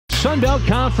Sun Belt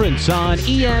Conference on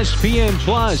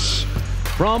ESPN+.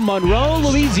 From Monroe,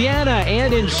 Louisiana,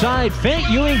 and inside Fayette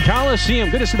Ewing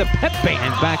Coliseum. Good to see the Pep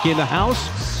Band back in the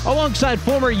house. Alongside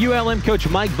former ULM coach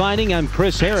Mike Vining, I'm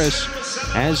Chris Harris.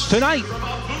 As tonight,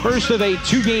 first of a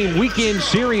two-game weekend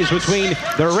series between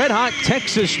the red-hot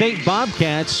Texas State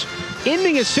Bobcats,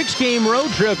 ending a six-game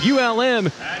road trip.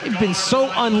 ULM, they've been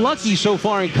so unlucky so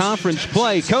far in conference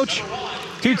play. Coach,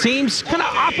 two teams, kind of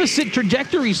opposite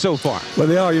trajectories so far. Well,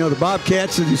 they are. You know, the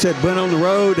Bobcats, as you said, went on the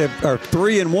road, are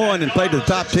 3-1 and played the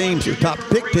top teams, the top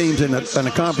pick teams in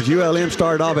the conference. ULM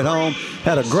started off at home,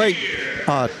 had a great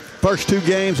first two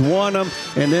games, won them,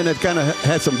 and then they've kind of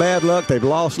had some bad luck. They've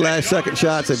lost last-second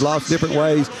shots. They've lost different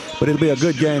ways, but it'll be a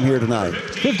good game here tonight.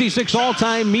 56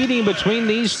 all-time meeting between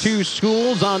these two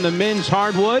schools on the men's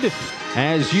hardwood,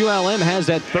 as ULM has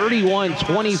that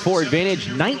 31-24 advantage,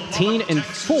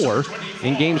 19-4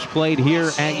 in games played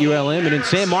here at ULM. And in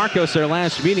San Marcos, their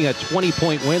last meeting, a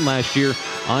 20-point win last year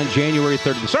on January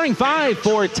 3rd. Starting five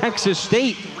for Texas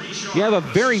State, you have a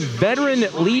very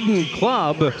veteran-leading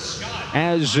club,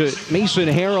 as Mason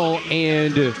Harrell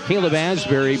and Caleb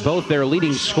Asbury, both their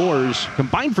leading scorers,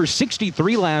 combined for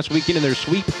 63 last weekend in their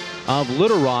sweep of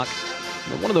Little Rock.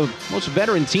 One of the most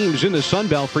veteran teams in the Sun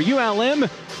Belt. For ULM,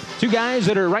 two guys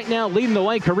that are right now leading the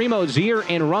way, Kareem Ozier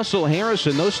and Russell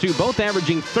Harrison. Those two both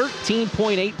averaging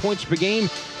 13.8 points per game.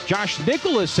 Josh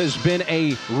Nicholas has been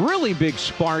a really big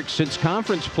spark since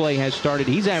conference play has started.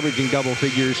 He's averaging double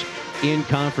figures in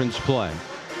conference play.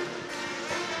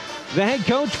 The head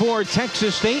coach for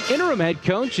Texas State, interim head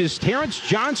coach, is Terrence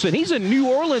Johnson. He's a New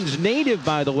Orleans native,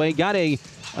 by the way. Got a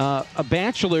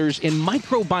bachelor's in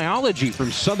microbiology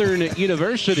from Southern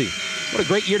University. What a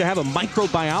great year to have a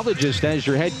microbiologist as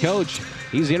your head coach.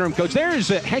 He's the interim coach. There's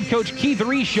head coach Keith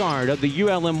Richard of the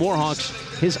ULM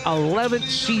Warhawks, his 11th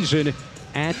season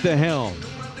at the helm.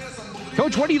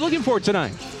 Coach, what are you looking for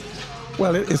tonight?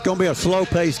 Well, it's going to be a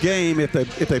slow-paced game if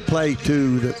they play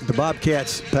to the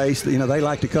Bobcats' pace. You know, they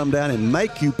like to come down and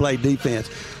make you play defense.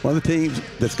 One of the teams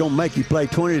that's going to make you play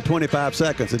 20 to 25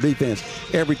 seconds of defense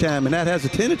every time, and that has a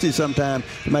tendency sometimes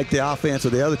to make the offense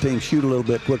of the other team shoot a little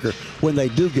bit quicker when they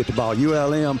do get the ball.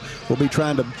 ULM will be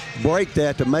trying to break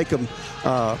that to make them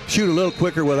shoot a little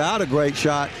quicker without a great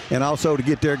shot and also to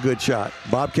get their good shot.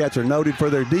 Bobcats are noted for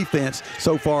their defense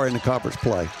so far in the conference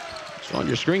play. On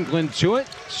your screen, Glenn Tuitt,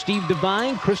 Steve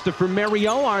Devine, Christopher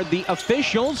Mario are the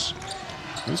officials.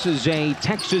 This is a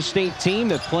Texas State team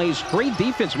that plays great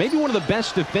defense, maybe one of the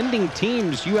best defending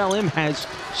teams ULM has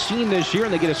seen this year,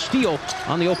 and they get a steal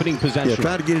on the opening possession. Yeah,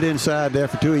 trying to get it inside there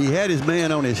for Tuitt. He had his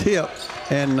man on his hip,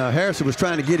 and Harrison was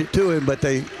trying to get it to him, but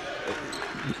the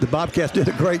Bobcats did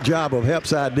a great job of help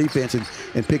side defense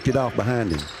and picked it off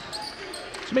behind him.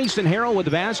 It's Mason Harrell with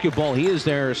the basketball. He is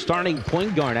their starting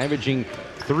point guard, averaging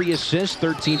 3 assists,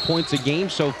 13 points a game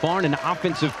so far, and an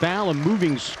offensive foul. A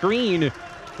moving screen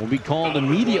will be called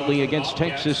immediately against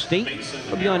Texas State.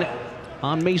 It'll be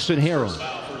on Mason Harrell.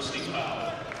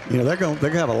 You know, they're going to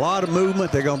have a lot of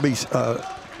movement. They're going to be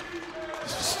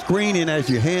screening as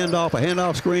you hand off, a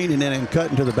handoff screen, and then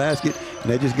cutting to the basket.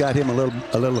 And they just got him a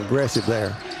little aggressive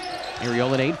there.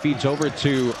 Ariel and 8 feeds over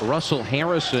to Russell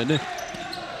Harrison.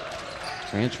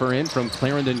 Transfer in from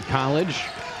Clarendon College.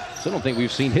 So I don't think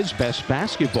we've seen his best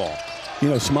basketball. You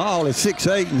know, Small is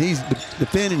 6'8", and he's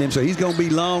defending him, so he's going to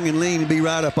be long and lean and be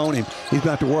right up on him. He's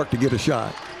got to work to get a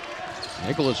shot.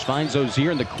 Nicholas finds Ozier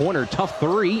in the corner. Tough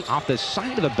three off the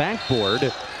side of the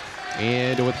backboard.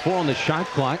 And with 4 on the shot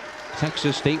clock,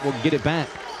 Texas State will get it back.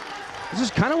 This is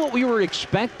kind of what we were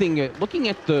expecting. Looking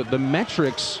at the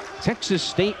metrics, Texas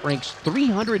State ranks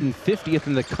 350th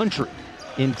in the country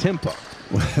in tempo.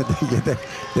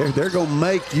 They're going to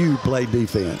make you play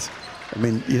defense. I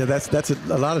mean, you know, that's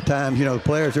a lot of times, you know, the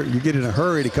players, you get in a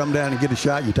hurry to come down and get a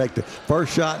shot. You take the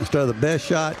first shot instead of the best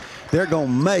shot. They're going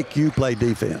to make you play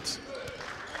defense.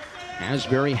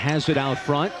 Asbury has it out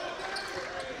front.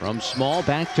 From Small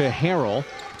back to Harrell.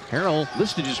 Harrell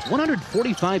listed just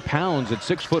 145 pounds at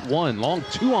 6'1", long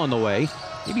 2 on the way.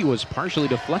 Maybe was partially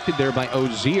deflected there by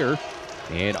Ozier.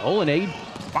 And Olenade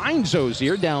finds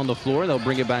Ozier down the floor. They'll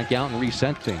bring it back out and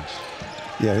reset things.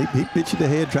 Yeah, he pitched the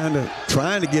head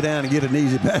trying to get down and get an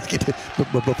easy basket,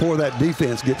 but before that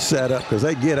defense gets set up, because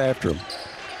they get after him.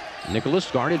 Nicholas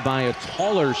guarded by a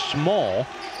taller Small.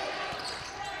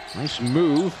 Nice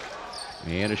move.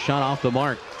 And a shot off the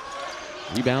mark.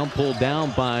 Rebound pulled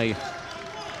down by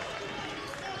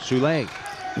Soule. You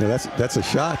know, that's a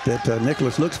shot that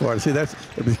Nicholas looks for. See, that's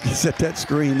set that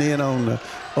screen in on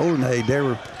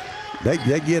Olenade. They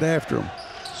get after him.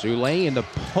 Soule in the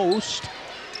post.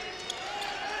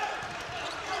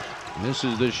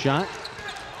 Misses the shot.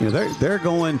 You know, they're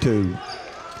going to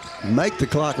make the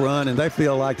clock run, and they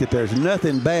feel like that there's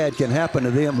nothing bad can happen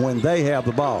to them when they have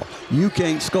the ball. You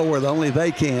can't score, only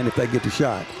they can if they get the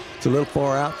shot. It's a little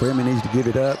far out for him. He needs to give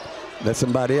it up, let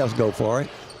somebody else go for it.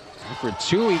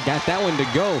 Efratui got that one to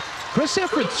go. Chris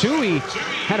Efratui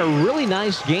had a really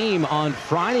nice game on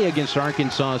Friday against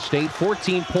Arkansas State.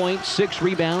 14 points, 6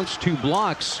 rebounds, 2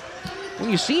 blocks. When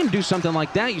you see him do something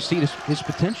like that, you see his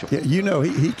potential. Yeah, you know,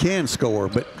 he can score,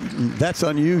 but that's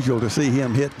unusual to see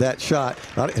him hit that shot.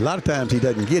 A lot of times he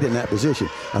doesn't get in that position.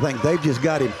 I think they've just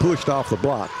got him pushed off the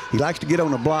block. He likes to get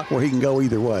on the block where he can go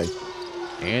either way.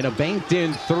 And a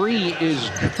banked-in 3 is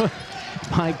good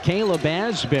by Caleb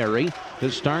Asbury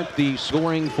to start the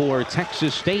scoring for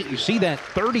Texas State. You see that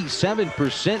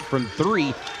 37% from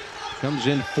 3. Comes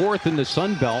in 4th in the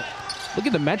Sun Belt. Look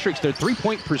at the metrics. Their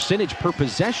 3-point percentage per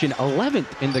possession,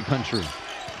 11th in the country.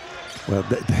 Well,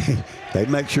 they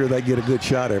make sure they get a good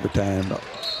shot every time.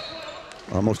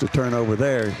 Almost a turnover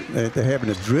there. They're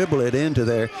having to dribble it into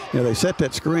there. You know, they set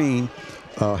that screen.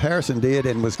 Harrison did,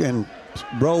 and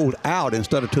rolled out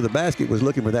instead of to the basket, was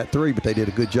looking for that 3, but they did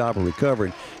a good job of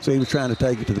recovering. So he was trying to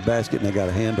take it to the basket, and they got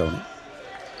a hand on it.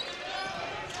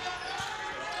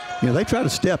 You know, they try to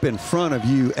step in front of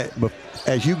you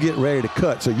as you get ready to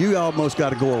cut. So you almost got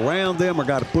to go around them or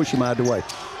got to push them out of the way.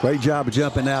 Great job of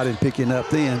jumping out and picking up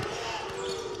then.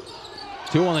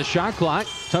 2 on the shot clock.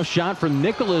 Tough shot from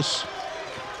Nicholas.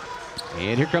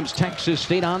 And here comes Texas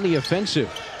State on the offensive.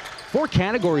 4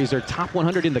 categories. They're top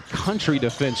 100 in the country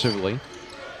defensively.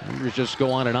 Numbers just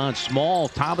go on and on. Small,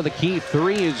 top of the key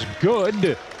 3 is good.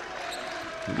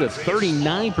 He's a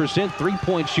 39%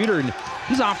 3-point shooter, and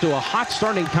he's off to a hot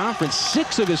start in conference.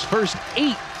 6 of his first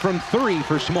 8 from 3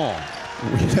 for Small.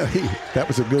 That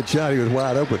was a good shot. He was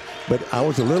wide open. But I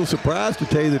was a little surprised, to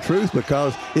tell you the truth,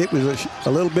 because it was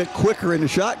a little bit quicker in the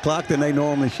shot clock than they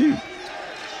normally shoot.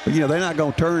 But, you know, they're not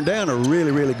going to turn down a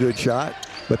really, really good shot,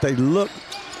 but they look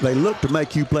to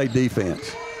make you play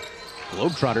defense.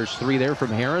 Globetrotters 3 there from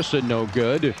Harrison, no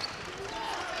good.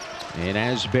 And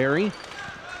Asbury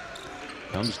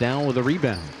comes down with a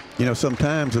rebound. You know,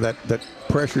 sometimes that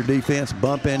pressure defense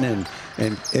bumping, and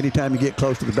anytime you get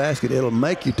close to the basket, it'll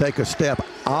make you take a step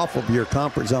off of your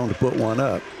comfort zone to put one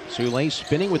up. Soule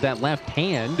spinning with that left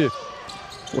hand.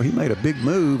 Well, he made a big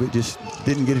move. It just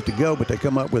didn't get it to go, but they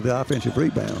come up with the offensive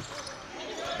rebound.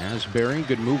 Asbury,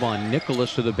 good move on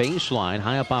Nicholas to the baseline.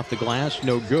 High up off the glass,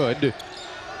 no good.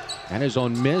 And his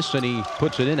own miss, and he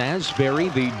puts it in. Asbury,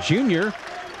 the junior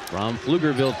from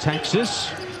Pflugerville,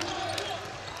 Texas.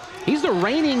 He's the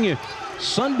reigning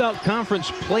Sun Belt Conference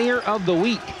Player of the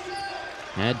Week.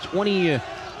 Had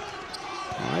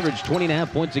averaged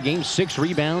 20.5 points a game, 6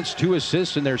 rebounds, 2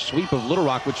 assists in their sweep of Little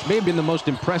Rock, which may have been the most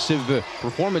impressive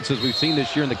performances we've seen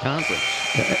this year in the conference.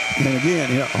 And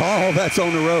again, you know, all that's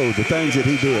on the road, the things that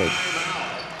he did.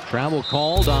 Travel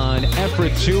called on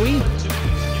Efratui.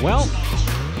 Well,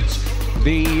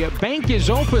 the bank is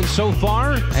open so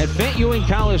far at Fent Ewing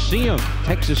Coliseum.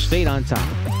 Texas State on top.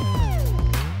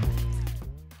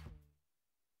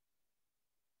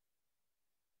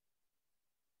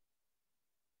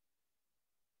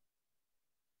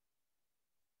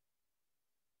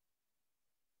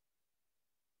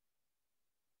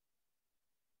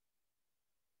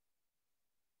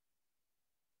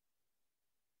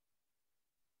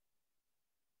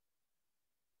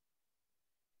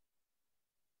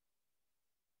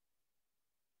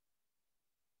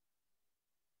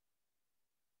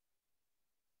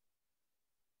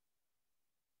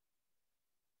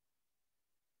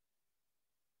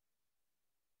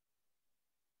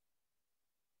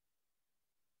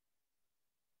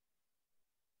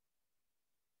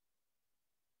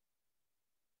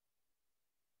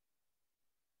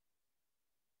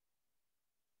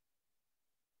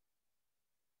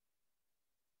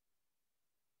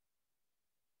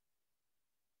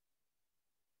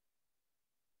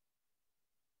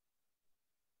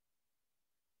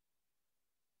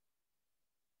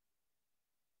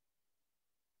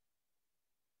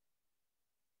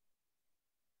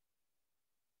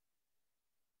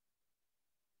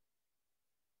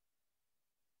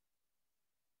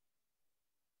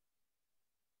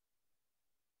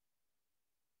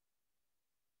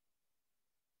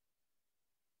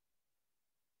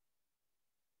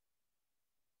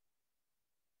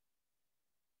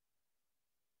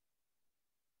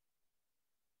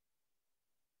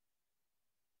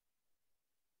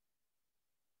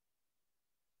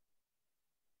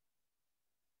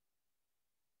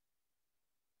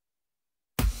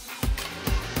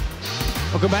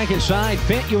 Welcome back inside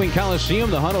Fent Ewing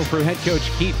Coliseum. The huddle for head coach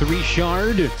Keith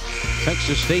Richard.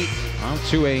 Texas State out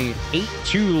to a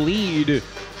 8-2 lead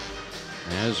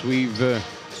as we've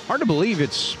Hard to believe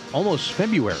it's almost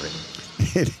February.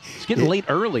 It's getting late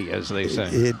early, as they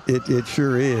say. It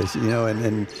sure is, you know,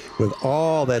 and with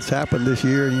all that's happened this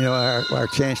year, you know, our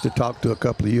chance to talk to a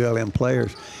couple of ULM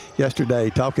players yesterday,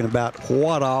 talking about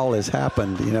what all has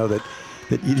happened, you know, that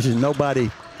you just nobody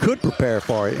could prepare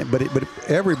for it, but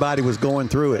everybody was going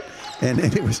through it. And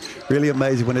it was really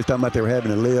amazing when they talking about they were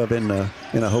having to live in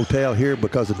a hotel here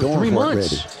because the dorms weren't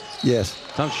ready. Yes.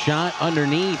 Tough shot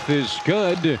underneath is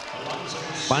good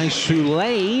by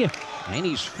Soule, and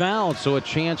he's fouled, so a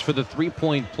chance for the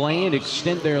three-point play and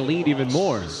extend their lead even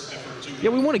more. Yeah,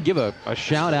 we want to give a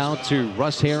shout out to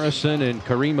Russ Harrison and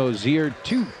Kareem Ozier,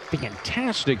 two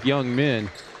fantastic young men.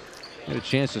 Had a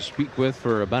chance to speak with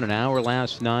for about an hour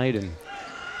last night and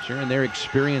sharing their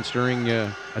experience during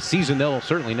a season they'll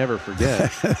certainly never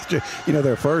forget. You know,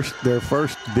 their first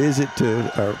visit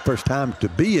to, or first time to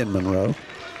be in Monroe,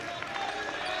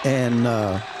 and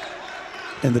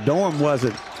the dorm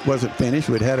wasn't finished.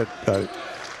 We'd had a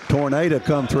tornado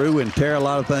come through and tear a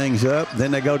lot of things up. Then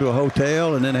they go to a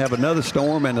hotel and then have another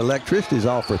storm, and electricity's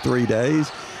off for 3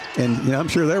 days. And you know, I'm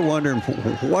sure they're wondering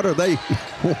what have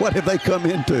they come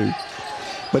into.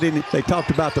 But they talked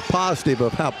about the positive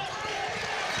of how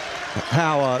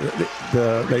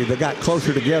they got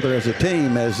closer together as a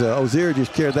team, as Ozier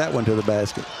just carried that one to the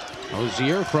basket.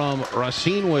 Ozier from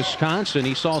Racine, Wisconsin.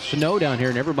 He saw snow down here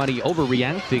and everybody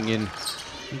overreacting, and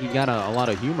he got a lot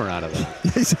of humor out of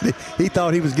that. He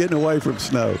thought he was getting away from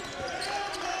snow.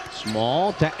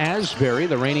 Small to Asbury,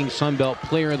 the reigning Sun Belt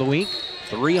Player of the Week.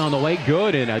 3 on the way,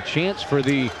 good, and a chance for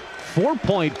the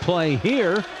 4-point play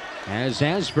here as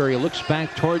Asbury looks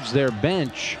back towards their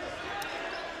bench.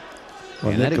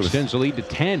 Well, and that extends the lead to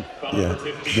 10. Yeah,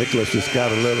 Nicholas just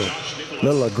got a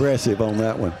little aggressive on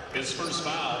that one.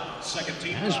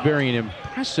 Asbury, an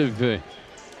impressive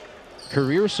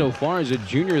career so far as a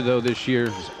junior, though, this year.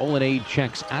 As Olenade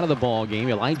checks out of the ball game.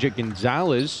 Elijah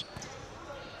Gonzalez,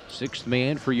 6th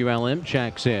man for ULM,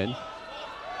 checks in.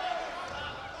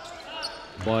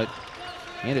 But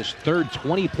he had his third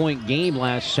 20-point game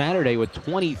last Saturday with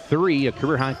 23, a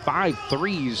career-high 5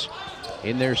 threes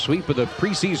in their sweep of the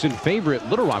preseason favorite,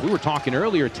 Little Rock. We were talking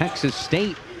earlier, Texas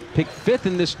State picked 5th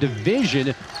in this division,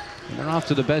 and they're off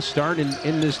to the best start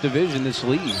in this division, this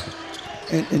league.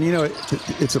 And you know,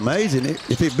 it's amazing.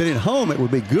 If they'd been at home, it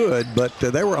would be good, but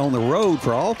they were on the road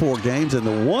for all 4 games, and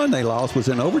the one they lost was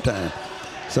in overtime.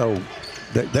 So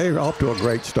they're off to a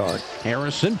great start.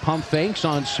 Harrison pump fakes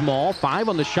on Small, 5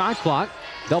 on the shot clock.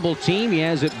 Double team, he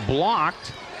has it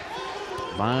blocked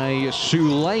by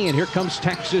Soule, and here comes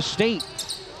Texas State.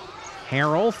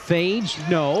 Harrell fades,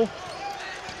 no.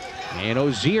 And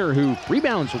Ozier, who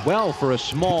rebounds well for a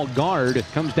small guard,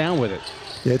 comes down with it.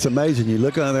 Yeah, it's amazing. You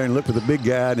look on there and look for the big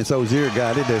guy, and it's Ozier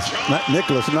got it.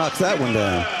 Nicholas knocks that one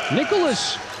down.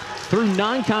 Nicholas, through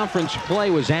non-conference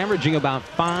play, was averaging about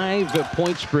 5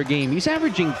 points per game. He's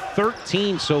averaging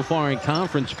 13 so far in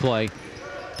conference play.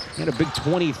 He had a big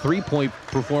 23-point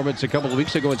performance a couple of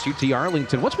weeks ago at UT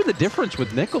Arlington. What's been the difference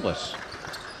with Nicholas?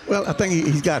 Well, I think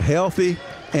he's got healthy,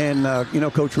 and you know,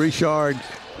 Coach Richard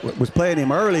was playing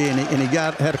him early, and he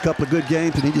had a couple of good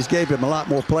games, and he just gave him a lot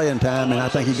more playing time, and I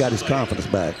think he got his confidence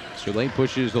back. Soule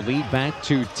pushes the lead back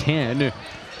to 10. And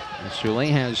Soule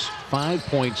has 5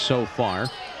 points so far.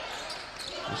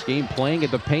 This game playing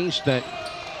at the pace that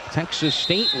Texas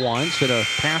State wants. At a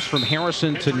pass from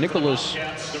Harrison to Nicholas,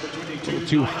 a little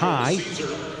too high.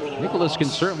 Nicholas can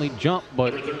certainly jump,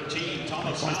 but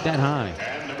not quite that high.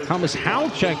 Thomas Howell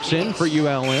checks in for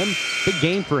ULM. Big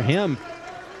game for him.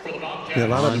 Yeah, a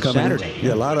lot of them coming Saturday.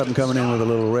 Yeah, a lot of them coming in with a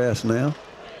little rest now.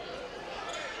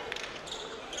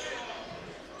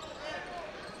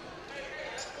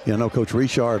 You know, Coach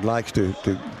Richard likes to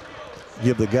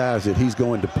give the guys that he's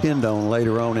going to depend on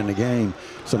later on in the game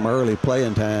some early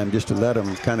playing time, just to let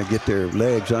them kind of get their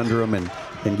legs under them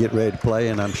and get ready to play.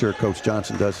 And I'm sure Coach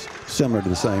Johnson does similar to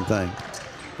the same thing.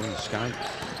 Quinn Scott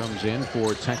comes in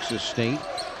for Texas State,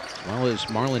 as well as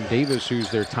Marlon Davis,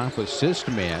 who's their top assist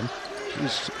man.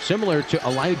 He's similar to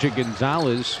Elijah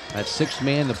Gonzalez, that 6th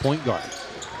man, the point guard.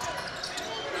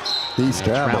 He's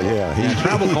travel, yeah.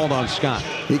 Travel called on Scott.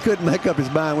 He couldn't make up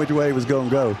his mind which way he was going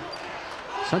to go.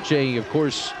 Such a, of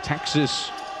course,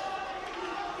 Texas,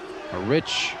 a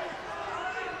rich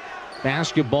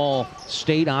basketball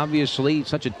state, obviously.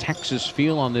 Such a Texas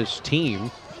feel on this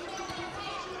team.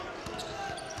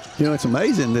 You know, it's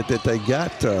amazing that they've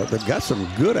got some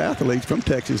good athletes from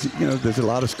Texas. You know, there's a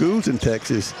lot of schools in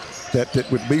Texas that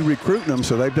would be recruiting them,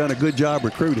 so they've done a good job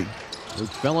recruiting. Luke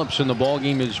Phillips in the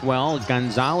ballgame as well.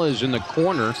 Gonzalez in the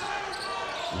corner,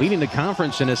 leading the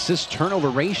conference in assist turnover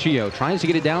ratio. Tries to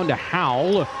get it down to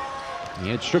Howell. He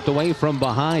had stripped away from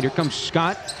behind. Here comes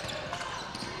Scott.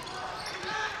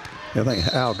 I think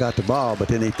Howell got the ball, but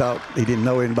then he thought he didn't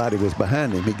know anybody was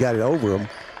behind him. He got it over him.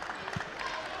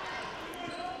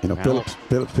 You know, Phillips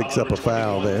picks up a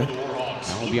foul there.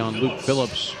 That will be on Luke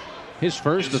Phillips. His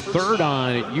first, the third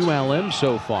on ULM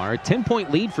so far. A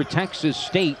 10-point lead for Texas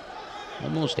State.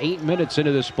 Almost 8 minutes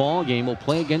into this ball game. We'll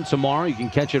play again tomorrow. You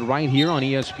can catch it right here on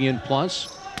ESPN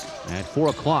Plus at 4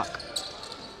 o'clock.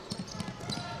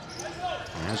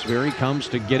 Asbury comes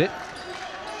to get it.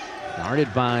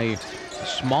 Guarded by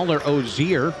smaller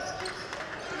Ozier.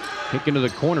 Kick into the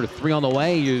corner. 3 on the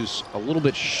way is a little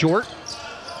bit short.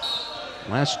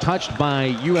 Last touched by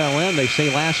ULM. They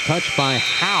say last touched by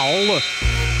Howell.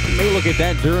 We may look at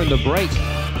that during the break.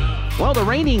 Well, the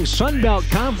reigning Sun Belt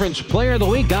Conference Player of the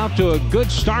Week off to a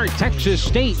good start. Texas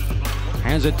State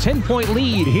has a 10-point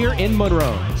lead here in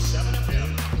Monroe.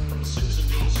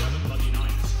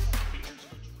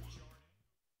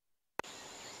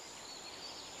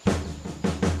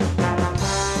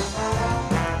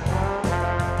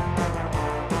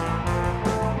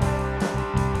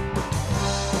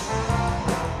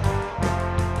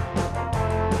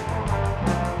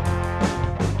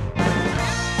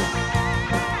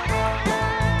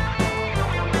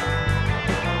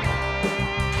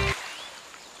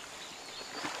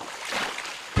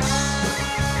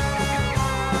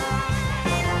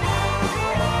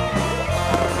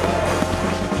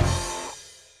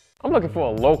 I'm looking for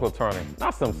a local attorney,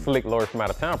 not some slick lawyer from out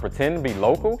of town pretending to be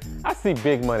local. I see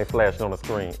big money flashing on the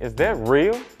screen. Is that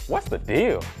real? What's the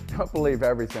deal? Don't believe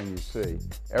everything you see.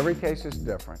 Every case is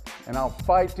different, and I'll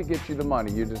fight to get you the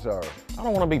money you deserve. I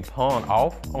don't want to be pawned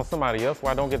off on somebody else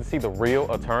where I don't get to see the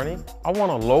real attorney. I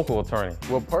want a local attorney.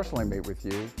 We'll personally meet with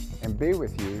you and be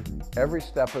with you every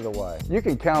step of the way. You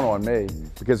can count on me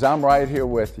because I'm right here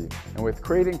with you. And with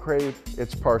Creed & Creed,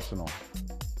 it's personal.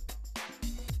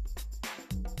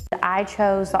 I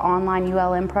chose the online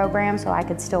ULM program so I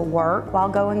could still work while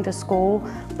going to school,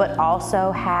 but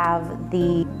also have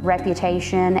the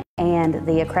reputation and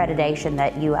the accreditation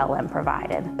that ULM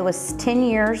provided. It was 10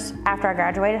 years after I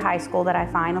graduated high school that I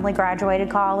finally graduated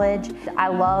college. I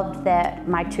loved that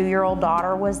my 2-year-old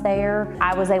daughter was there.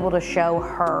 I was able to show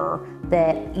her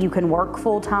that you can work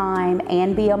full-time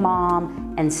and be a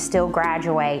mom and still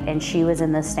graduate, and she was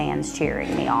in the stands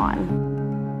cheering me on.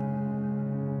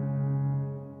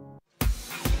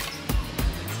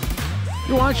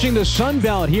 You're watching the Sun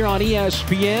Belt here on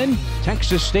ESPN.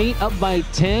 Texas State up by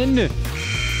 10.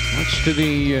 Much to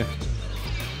the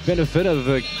benefit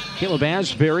of Caleb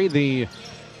Asbury, the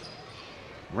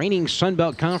reigning Sun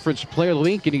Belt Conference Player of the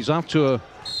Week, and he's off to a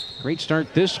great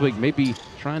start this week, maybe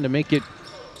trying to make it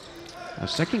a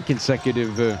second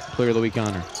consecutive Player of the Week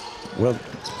honor. Well,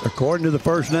 according to the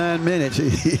first 9 minutes,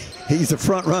 he's the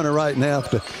front runner right now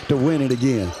to win it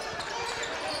again.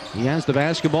 He has the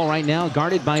basketball right now,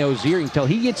 guarded by Ozier. You can tell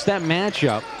he gets that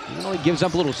matchup. Even though he gives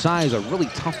up a little size, a really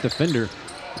tough defender.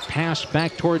 Pass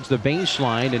back towards the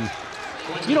baseline. And,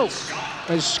 you know,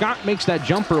 as Scott makes that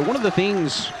jumper, one of the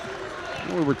things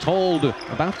we were told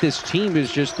about this team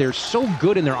is just they're so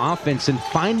good in their offense and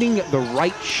finding the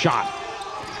right shot.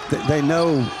 They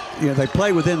know, you know, they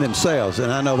play within themselves. And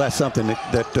I know that's something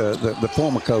that the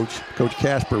former coach, Coach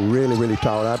Casper, really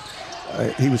taught.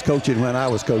 He was coaching when I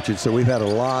was coaching, so we've had a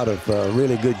lot of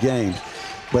really good games.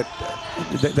 But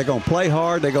they're going to play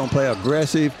hard, they're going to play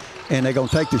aggressive, and they're going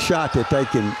to take the shot that they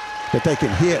can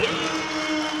hit.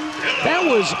 That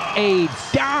was a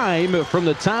dime from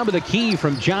the top of the key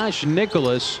from Josh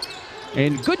Nicholas.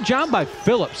 And good job by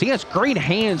Phillips. He has great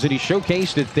hands, and he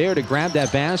showcased it there to grab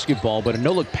that basketball. But a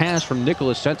no-look pass from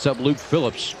Nicholas sets up Luke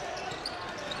Phillips.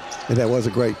 And that was a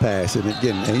great pass, and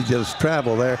again, he just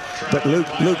traveled there. But Luke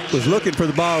was looking for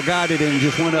the ball, got it, and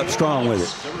just went up strong with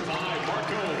it.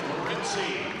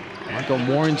 Marco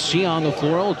Morency on the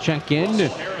floor will check in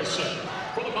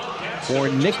for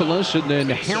Nicholas, and then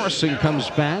Harrison comes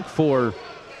back for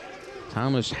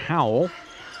Thomas Howell.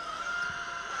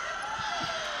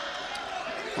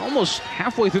 Almost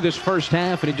halfway through this first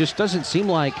half, and it just doesn't seem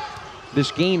like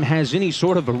this game has any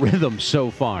sort of a rhythm so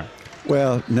far.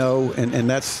 Well, no, and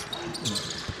that's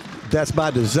by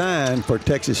design for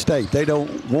Texas State. They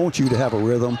don't want you to have a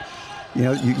rhythm. You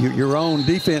know, your own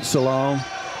defense along.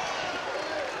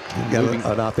 You got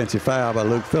an offensive foul by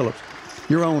Luke Phillips.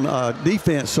 Your own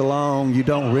defense along, you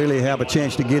don't really have a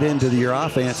chance to get into your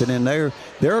offense, and then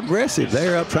they're aggressive.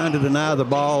 They're up trying to deny the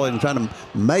ball and trying to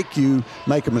make you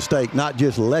make a mistake, not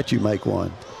just let you make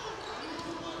one.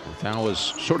 Foul was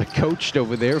sort of coached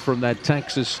over there from that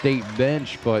Texas State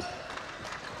bench, but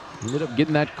ended up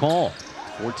getting that call.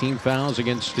 14 fouls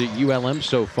against ULM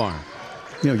so far.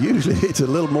 usually it's a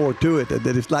little more to it.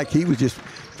 That it's like he was just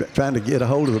trying to get a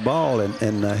hold of the ball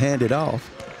and hand it off.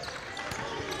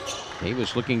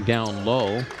 Davis looking down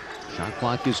low. Shot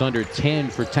clock is under 10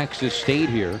 for Texas State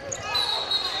here.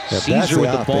 Yeah, Caesar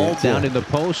with the ball down yeah. in the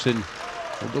post, and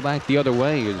we'll go back the other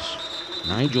way is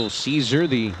Nigel Caesar,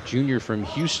 the junior from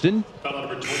Houston.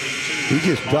 He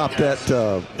just dropped that.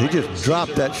 He just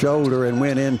dropped that shoulder and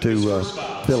went into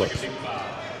Phillips.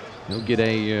 He'll get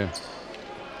a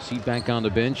seat back on the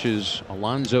bench is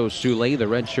Alonzo Sule, the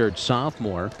redshirt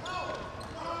sophomore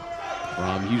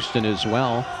from Houston as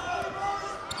well.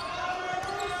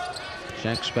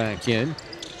 Checks back in.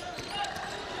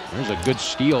 There's a good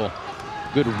steal.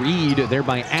 Good read there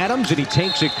by Adams, and he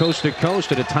takes it coast to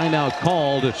coast, and a timeout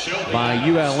called by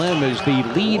ULM as the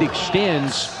lead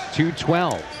extends to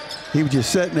 12. He was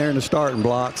just sitting there in the starting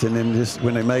blocks, and then just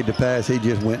when they made the pass, he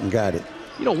just went and got it.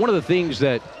 You know, one of the things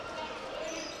that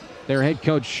their head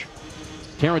coach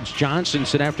Terrence Johnson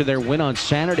said after their win on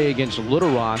Saturday against Little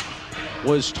Rock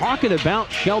was talking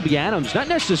about Shelby Adams, not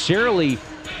necessarily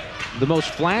the most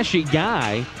flashy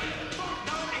guy,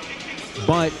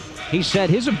 but he said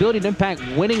his ability to impact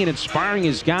winning and inspiring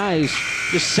his guys,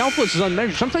 just selfless is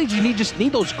unmeasured. Sometimes you just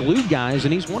need those glue guys,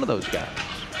 and he's one of those guys.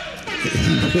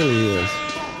 He really is.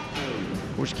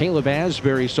 Of course, Caleb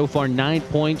Asbury so far 9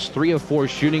 points, 3 of 4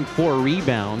 shooting, 4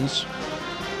 rebounds.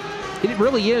 It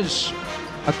really is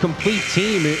a complete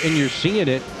team, and you're seeing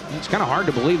it. It's kind of hard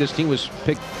to believe this team was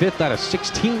picked 5th out of 6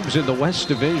 teams in the West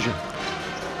Division.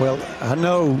 Well, I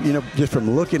know, just from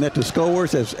looking at the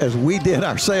scores, as we did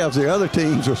ourselves, the other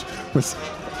teams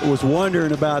was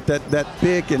wondering about that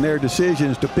pick and their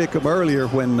decisions to pick them earlier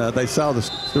when they saw the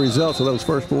results of those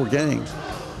first 4 games.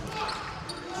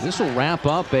 This will wrap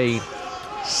up a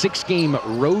 6-game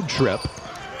road trip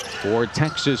for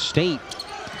Texas State.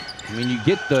 I mean, you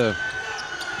get the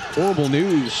horrible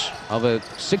news of a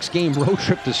 6-game road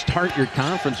trip to start your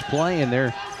conference play, and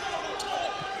they've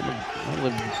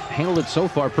handled it so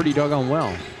far pretty doggone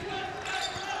well.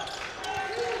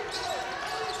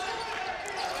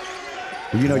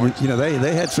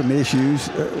 They had some issues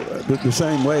the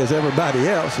same way as everybody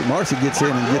else. Marcy gets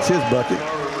in and gets his bucket.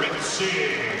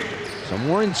 So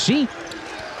Warren C.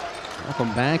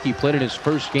 Welcome back. He played in his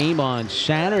first game on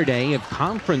Saturday of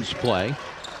conference play.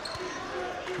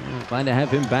 Glad to have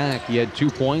him back. He had 2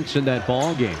 points in that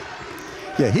ball game.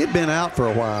 Yeah, he had been out for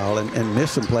a while and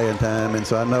missed some playing time, and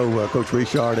so I know Coach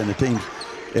Richard and the team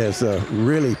is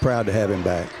really proud to have him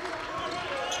back.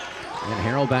 And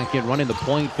Harrell back in running the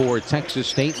point for Texas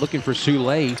State, looking for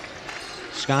Sule.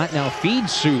 Scott now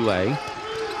feeds Sule.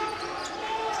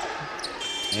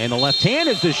 And the left hand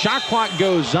as the shot clock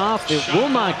goes off. It will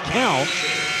not count.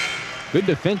 Good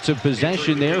defensive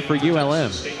possession there for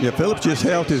ULM. Yeah, Phillips just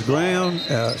held his ground,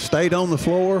 stayed on the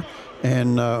floor,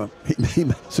 and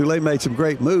Sule made some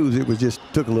great moves. It was just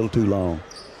took a little too long.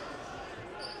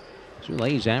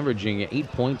 Sule's averaging 8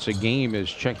 points a game is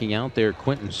checking out there.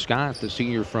 Quentin Scott, the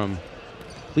senior from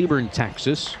Cleburne,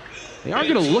 Texas. They are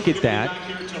going to look at that.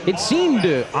 It seemed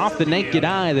off the naked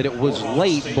eye that it was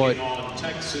late, but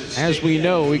as we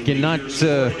know, we cannot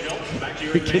say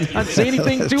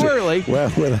anything too early. Well,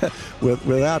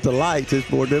 without the lights, it's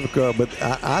more difficult, but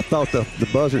I thought the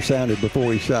buzzer sounded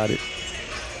before he shot it.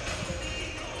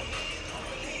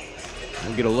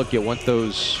 We'll get a look at what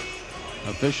those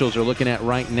officials are looking at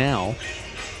right now.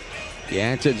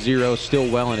 Yeah, it's at 0, still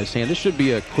well in his hand. This should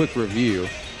be a quick review.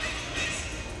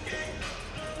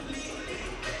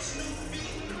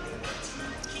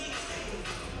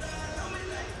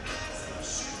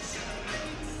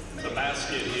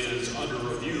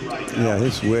 Yeah, it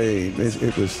was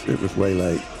way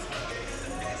late.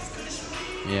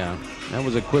 Yeah, that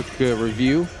was a quick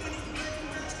review.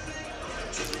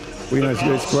 Well, it's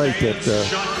great that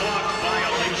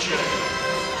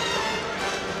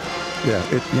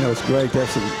it's great.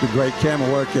 That's the great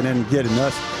camera work, and then getting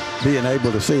us being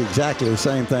able to see exactly the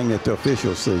same thing that the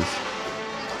officials see.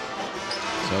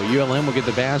 So ULM will get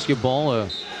the basketball. A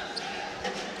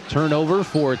turnover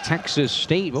for Texas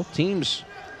State. Both teams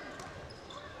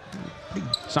pretty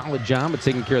solid job of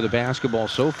taking care of the basketball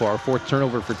so far. 4th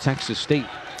turnover for Texas State.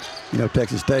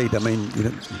 Texas State,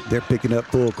 they're picking up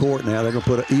full court now. They're going to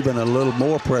put even a little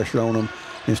more pressure on them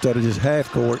instead of just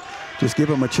half court. Just give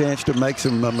them a chance to make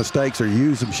some mistakes or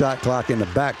use some shot clock in the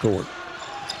backcourt.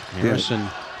 Harrison,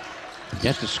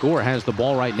 yet to score, has the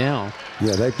ball right now.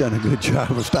 Yeah, they've done a good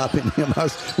job of stopping him.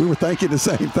 We were thinking the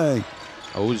same thing.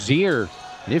 Ozier,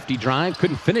 nifty drive,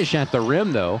 couldn't finish at the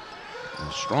rim though.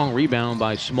 A strong rebound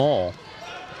by Small.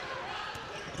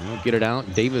 We'll get it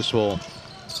out. Davis will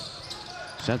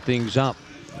set things up.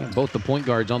 And both the point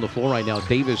guards on the floor right now,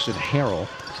 Davis and Harrell.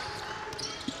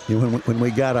 You know, when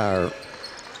we got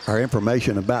our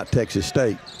information about Texas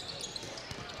State,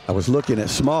 I was looking at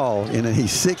Small, and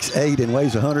he's 6'8" and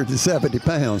weighs 170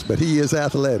 pounds, but he is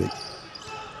athletic.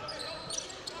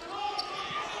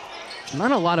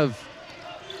 Not a lot of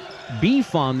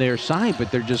beef on their side,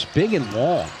 but they're just big and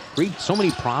long. Create so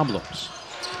many problems.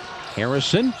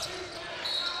 Harrison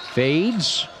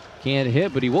fades, can't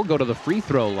hit, but he will go to the free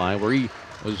throw line where he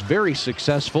was very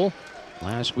successful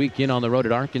last weekend on the road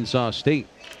at Arkansas State.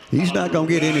 He's not going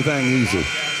to get anything easy.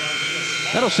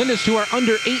 That'll send us to our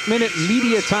under 8-minute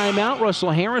media timeout.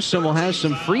 Russell Harrison will have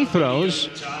some free throws.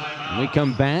 When we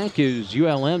come back, is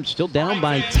ULM still down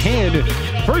by 10.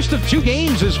 First of 2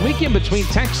 games this weekend between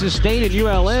Texas State and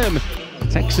ULM.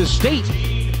 Texas State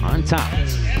on top.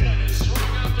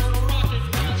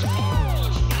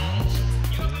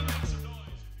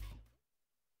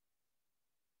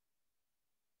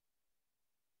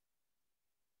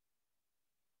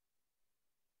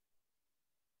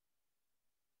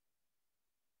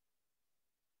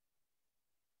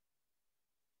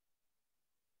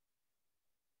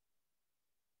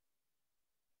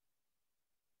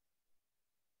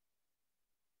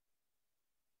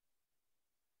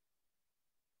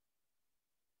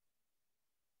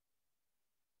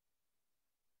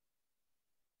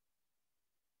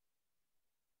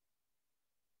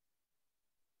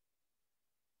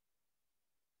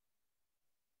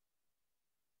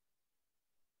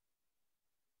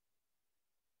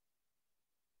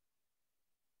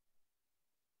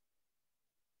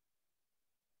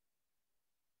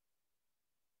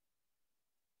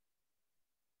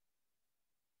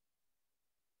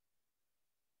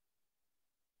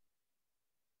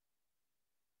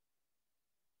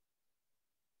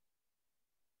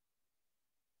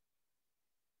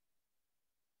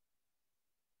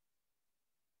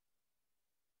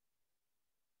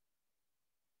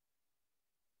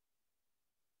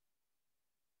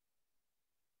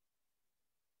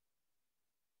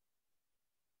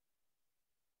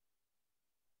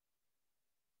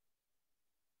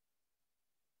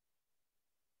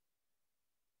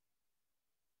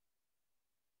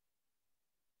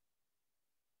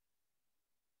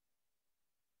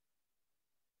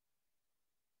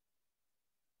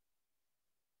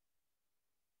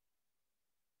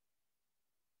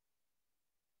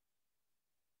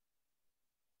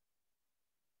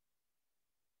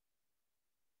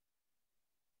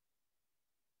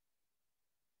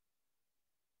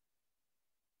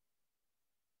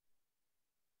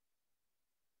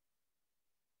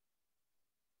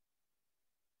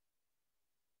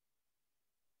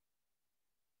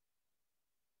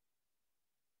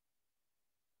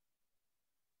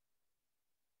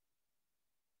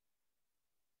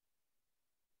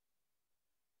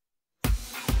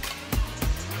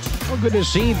 Well, good to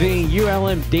see the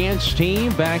ULM dance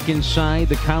team back inside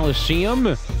the Coliseum.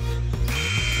 And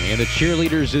the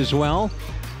cheerleaders as well.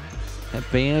 That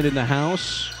band in the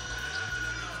house.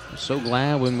 I'm so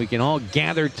glad when we can all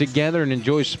gather together and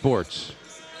enjoy sports.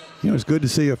 You know, it's good to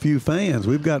see a few fans.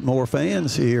 We've got more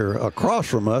fans here across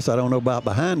from us. I don't know about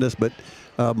behind us, but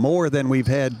more than we've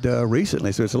had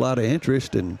recently. So it's a lot of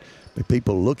interest and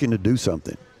people looking to do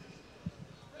something.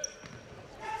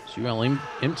 ULM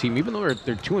team, even though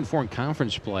they're 2-4 in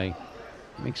conference play,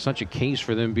 makes such a case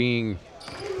for them being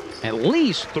at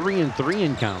least 3-3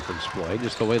 in conference play,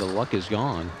 just the way the luck is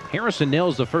gone. Harrison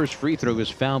nails the first free throw, was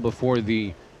fouled before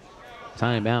the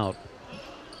timeout.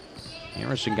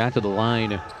 Harrison got to the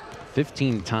line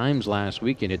 15 times last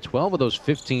weekend. Hit 12 of those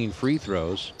 15 free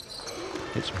throws.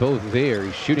 It's both there.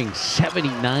 He's shooting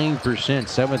 79%,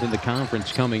 7th in the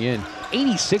conference coming in,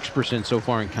 86% so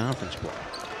far in conference play.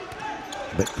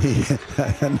 But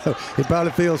I know it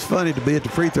probably feels funny to be at the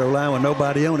free throw line with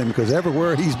nobody on him, because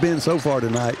everywhere he's been so far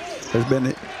tonight has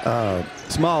been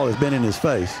Small has been in his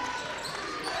face.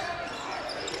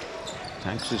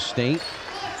 Texas State,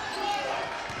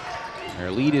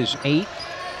 their lead is 8.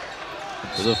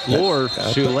 To the floor,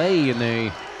 Soule, and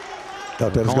they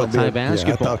thought that was call it tie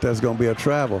basketball. I thought that was going to be a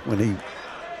travel when he.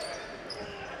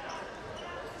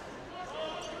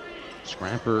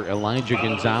 Scrapper Elijah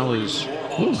Gonzalez.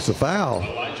 Ooh, it's a foul.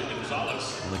 Well,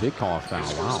 they did call a foul.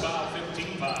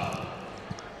 Wow.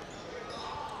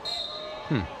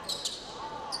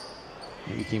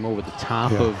 Maybe came over the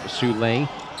top of Soule.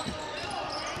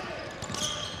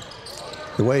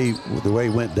 The way he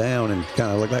went down and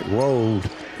kind of looked like rolled,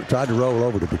 tried to roll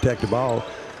over to protect the ball.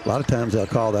 A lot of times they'll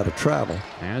call that a travel.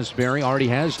 Asbury already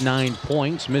has 9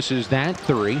 points, misses that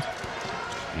 3.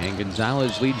 And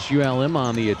Gonzalez leads ULM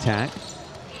on the attack.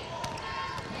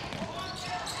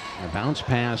 A bounce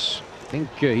pass. I think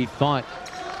he thought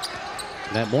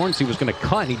that Lawrence was going to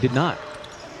cut, and he did not.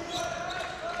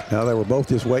 Now they were both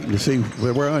just waiting to see.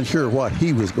 We were unsure what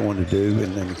he was going to do,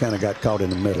 and then kind of got caught in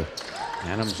the middle.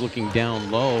 Adams looking down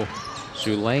low.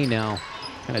 Soule now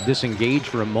kind of disengaged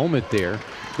for a moment there.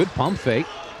 Good pump fake.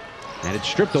 And it's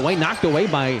stripped away, knocked away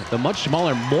by the much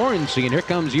smaller Morency, and here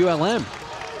comes ULM.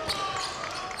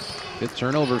 Good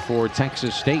turnover for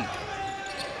Texas State.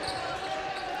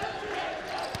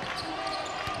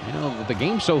 You know, the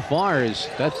game so far is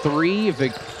that 3. If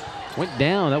it went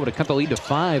down, that would have cut the lead to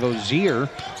 5. Ozier,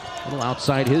 a little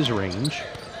outside his range.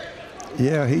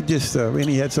 Yeah, he just, and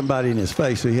he had somebody in his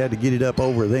face, so he had to get it up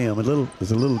over them. It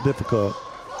was a little difficult.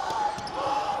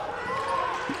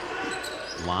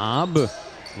 Lob,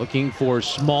 looking for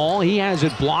Small. He has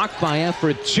it blocked by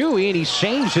Efratui, and he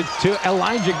saves it to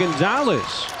Elijah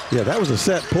Gonzalez. Yeah, that was a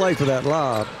set play for that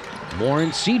lob.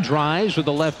 Morency drives with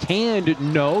the left hand.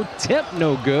 No. Tip,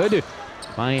 no good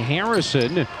by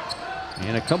Harrison.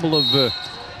 And a couple of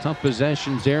tough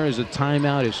possessions there as a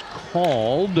timeout is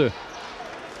called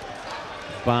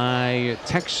by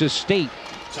Texas State.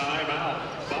 Timeout,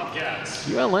 Bobcats.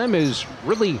 ULM is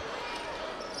really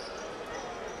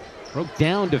broke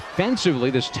down defensively,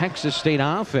 this Texas State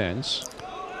offense.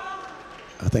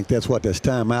 I think that's what this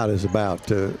timeout is about,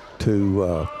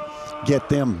 to get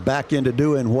them back into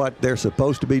doing what they're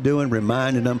supposed to be doing,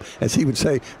 reminding them, as he would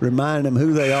say, reminding them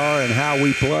who they are and how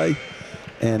we play,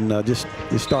 and just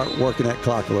start working that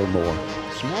clock a little more.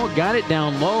 Small got it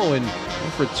down low, and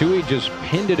Efratui just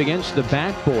pinned it against the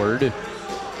backboard.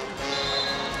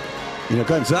 You know,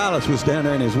 Gonzalez was down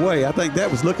there in his way. I think that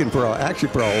was looking for actually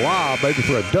for a lob, maybe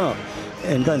for a dunk,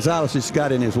 and Gonzalez just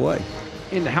got in his way.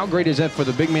 And how great is that for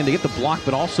the big man to get the block,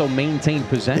 but also maintain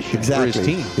possession for his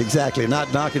team? Exactly.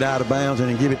 Not knock it out of bounds and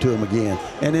then give it to him again.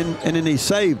 And then he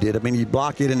saved it. I mean, you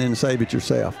block it and then save it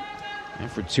yourself.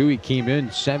 Efratui came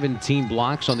in 17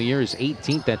 blocks on the year, is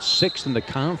 18th. That's 6th in the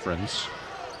conference.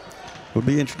 It'll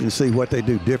be interesting to see what they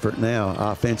do different now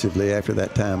offensively after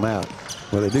that timeout.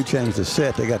 Well, they do change the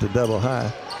set. They got the double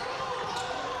high.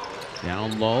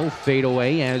 Down low, fade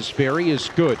away. Asbury is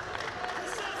good.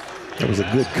 That was a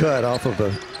good cut off of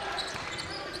a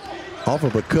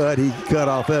cut. He cut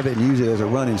off of it and used it as a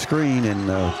running screen and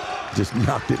just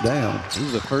knocked it down.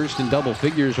 He's the first in double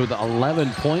figures with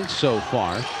 11 points so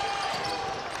far.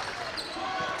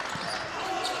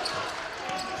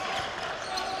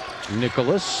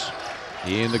 Nicholas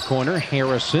in the corner.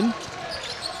 Harrison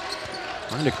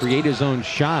trying to create his own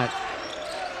shot.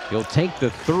 He'll take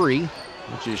the 3,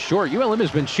 which is short. ULM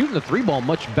has been shooting the 3 ball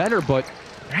much better, but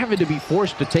they're having to be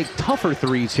forced to take tougher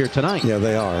 3s here tonight. Yeah,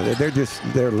 they are.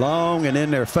 They're long and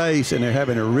in their face, and they're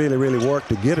having to really, really work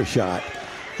to get a shot.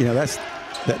 You know, that's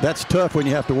tough when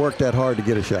you have to work that hard to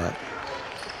get a shot.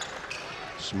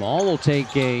 Small will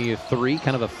take a 3,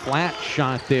 kind of a flat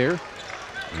shot there.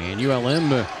 And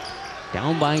ULM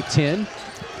down by 10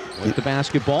 with the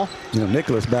basketball. You know,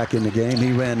 Nicholas back in the game.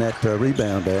 He ran that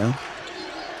rebound down.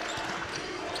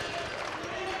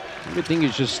 Everything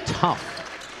is just tough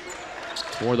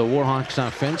for the Warhawks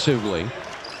offensively.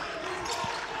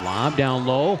 Lob down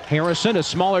low. Harrison, a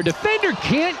smaller defender,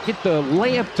 can't get the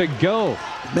layup to go.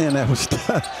 Man, that was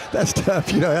tough. That's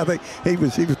tough. You know, I think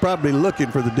he was probably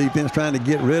looking for the defense, trying to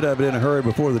get rid of it in a hurry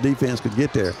before the defense could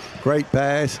get there. Great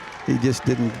pass. He just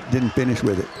didn't finish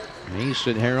with it.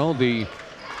 Mason Harrell, the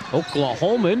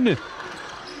Oklahoman,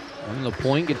 on the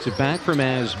point, gets it back from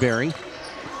Asbury.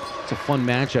 It's a fun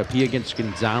matchup. He against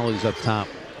Gonzalez up top.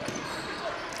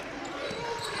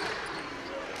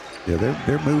 Yeah,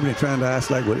 they're moving and trying to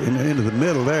isolate into the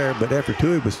middle there, but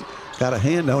Efratui got a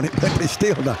hand on it, but they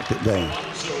still knocked it down.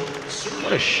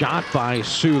 What a shot by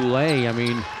Soule. I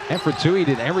mean, Efratui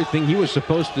did everything he was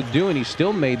supposed to do, and he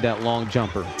still made that long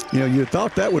jumper. You know, you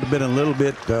thought that would have been a little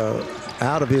bit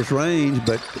out of his range,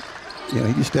 but, you know,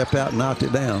 he just stepped out and knocked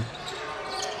it down.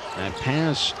 That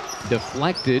pass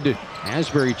deflected.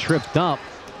 Asbury tripped up,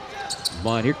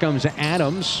 but here comes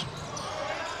Adams.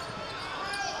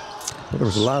 Well, there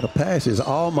was a lot of passes,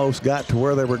 almost got to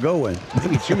where they were going.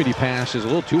 Maybe too many passes, a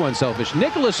little too unselfish.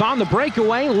 Nicholas on the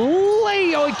breakaway.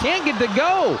 Oh, he can't get to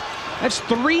go. That's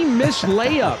 3 missed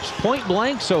layups, point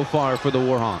blank so far for the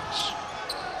Warhawks.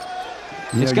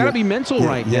 It's got to be mental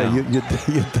right now. You'd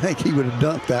think he would have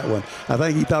dunked that one. I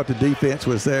think he thought the defense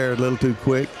was there a little too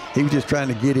quick. He was just trying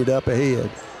to get it up ahead.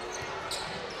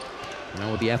 You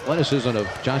know, with the athleticism of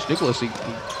Josh Nicholas,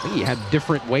 he had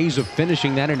different ways of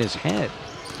finishing that in his head.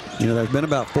 You know, there's been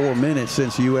about 4 minutes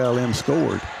since ULM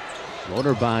scored.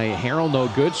 Floater by Harrell, no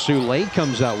good. Soule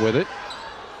comes out with it.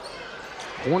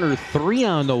 Corner 3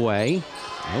 on the way.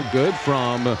 No good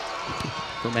from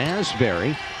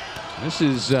Asbury. This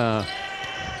is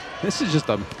just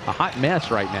a hot mess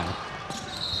right now.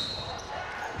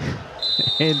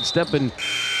 And stepping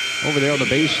over there on the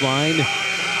baseline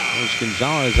was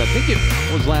Gonzalez. I think it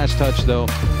was last touch, though,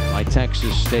 by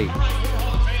Texas State.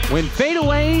 When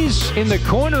fadeaways in the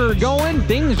corner are going,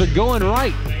 things are going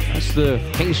right. That's the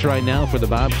case right now for the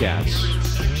Bobcats.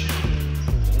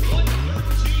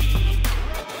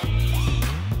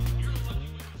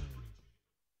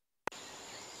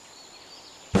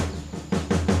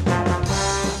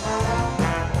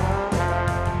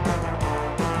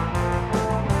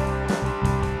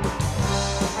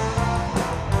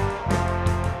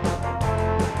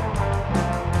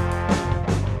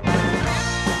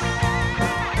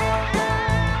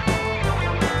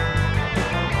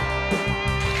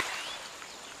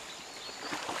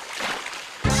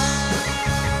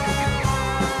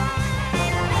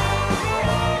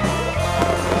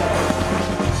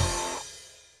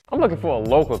 I'm looking for a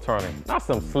local attorney, not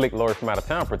some slick lawyer from out of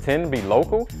town pretending to be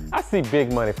local. I see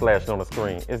big money flashing on the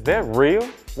screen. Is that real?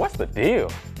 What's the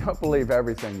deal? Don't believe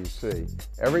everything you see.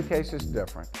 Every case is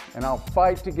different, and I'll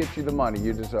fight to get you the money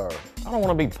you deserve. I don't want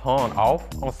to be pawned off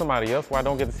on somebody else where I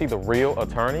don't get to see the real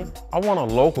attorney. I want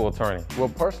a local attorney. We'll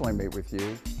personally meet with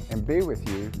you and be with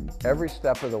you every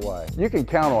step of the way. You can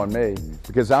count on me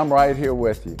because I'm right here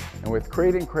with you. And with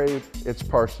Creed & Creed, it's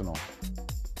personal.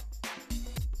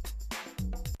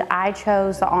 I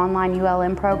chose the online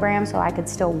ULM program so I could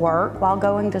still work while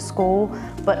going to school,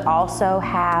 but also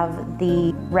have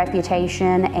the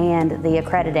reputation and the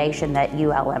accreditation that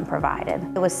ULM provided.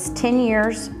 It was 10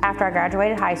 years after I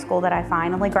graduated high school that I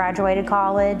finally graduated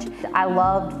college. I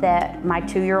loved that my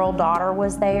 2-year-old daughter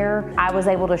was there. I was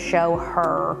able to show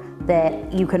her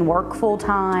that you can work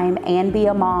full-time and be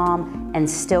a mom and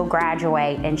still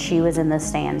graduate, and she was in the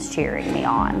stands cheering me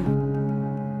on.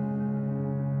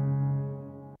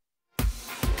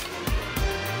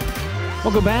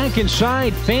 We'll go back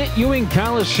inside Fant Ewing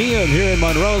Coliseum here in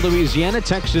Monroe, Louisiana.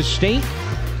 Texas State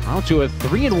out to a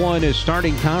 3-1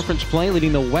 starting conference play,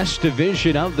 leading the West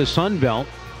Division of the Sun Belt.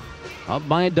 Up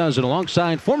by a dozen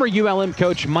alongside former ULM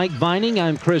coach Mike Vining.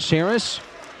 I'm Chris Harris.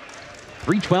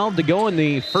 3:12 to go in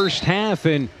the first half,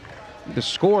 and the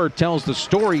score tells the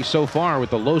story so far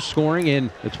with the low scoring and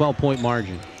the 12-point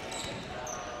margin.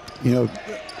 You know,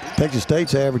 Texas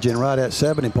State's averaging right at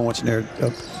 70 points, and their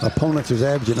opponents is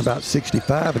averaging about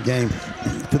 65 a game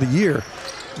for the year.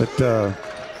 But,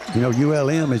 you know,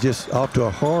 ULM is just off to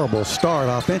a horrible start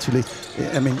offensively.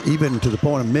 I mean, even to the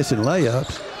point of missing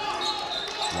layups.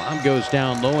 Lob goes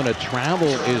down low, and a travel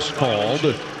is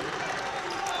called.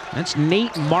 That's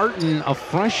Nate Martin, a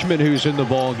freshman who's in the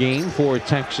ball game for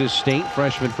Texas State,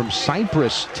 freshman from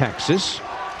Cypress, Texas.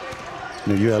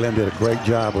 You know, ULM did a great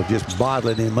job of just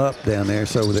bottling him up down there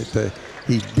so that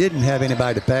he didn't have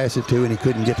anybody to pass it to, and he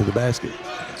couldn't get to the basket.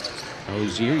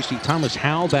 Ozier, you see Thomas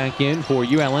Howell back in for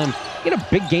ULM. He had a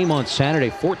big game on Saturday,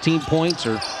 14 points,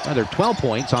 or rather 12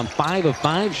 points on 5 of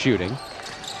 5 shooting.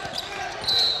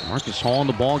 Marcus Hall in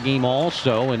the ball game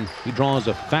also, and he draws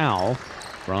a foul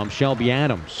from Shelby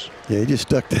Adams. Yeah, he just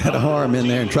stuck that arm in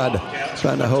there and tried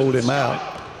to hold him out.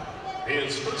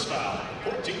 His first foul.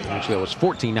 Actually, that was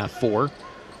 14, not 4.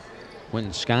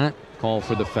 Quentin Scott called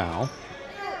for the foul.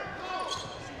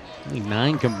 Only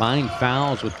 9 combined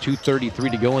fouls with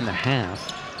 2:33 to go in the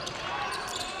half.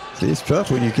 See, it's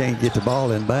tough when you can't get the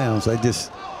ball in bounds. They're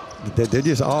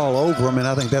just all over him, and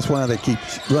I think that's why they keep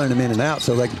running him in and out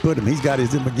so they can put him. He's got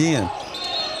him again.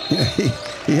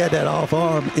 He had that off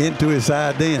arm into his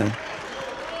side then.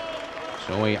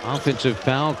 So a offensive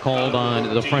foul called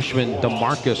on the freshman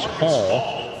DeMarcus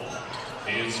Hall.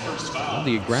 Well,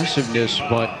 the aggressiveness,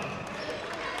 but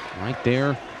right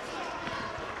there,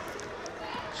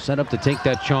 set up to take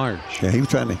that charge. Yeah, he was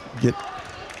trying to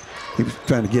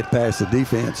get past the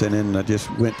defense, and then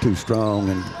just went too strong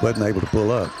and wasn't able to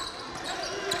pull up.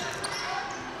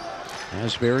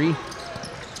 Asbury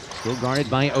still guarded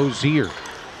by Ozier.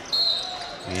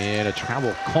 And a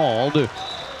travel called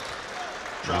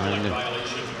on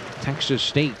Texas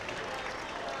State.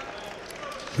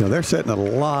 You know, they're setting a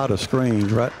lot of screens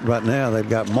right now. They've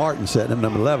got Martin setting them,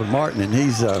 number 11 Martin, and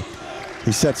he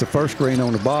sets the first screen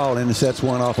on the ball and then sets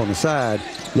one off on the side,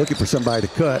 looking for somebody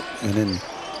to cut. And then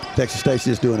Texas State's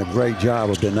just doing a great job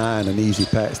of denying an easy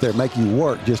pass. They're making you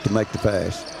work just to make the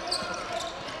pass.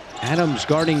 Adams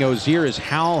guarding Ozier as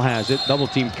Howell has it. Double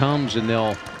team comes, and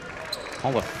they'll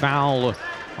call a foul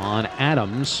on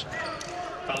Adams.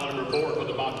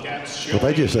 But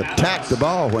they just attacked the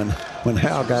ball when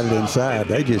Howell got it inside.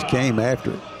 They just came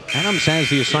after it. Adams has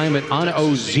the assignment on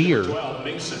Ozier.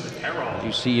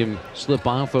 You see him slip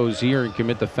off Ozier and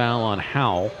commit the foul on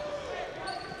Howell.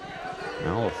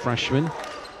 Now a freshman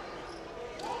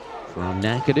from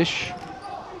Natchitoches,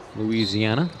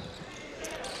 Louisiana.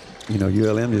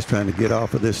 ULM just trying to get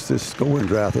off of this scoring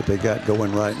drought that they got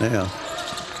going right now.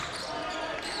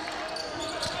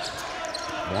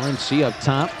 Morency up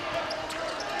top.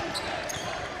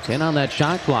 10 on that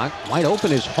shot clock. Wide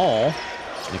open is Hall.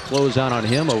 They close out on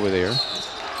him over there.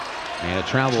 And a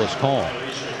travel is called.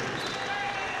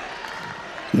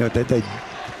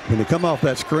 When they come off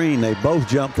that screen, they both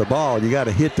jump the ball. You got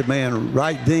to hit the man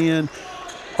right then,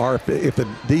 or if the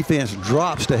defense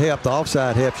drops to help, the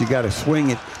offside helps, you got to swing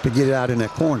it to get it out in that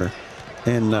corner.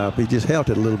 And he just held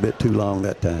it a little bit too long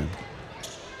that time.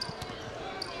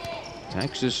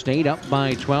 Texas State up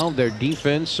by 12. Their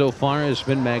defense so far has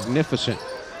been magnificent.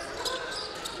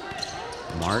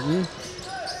 Martin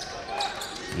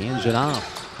hands it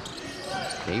off.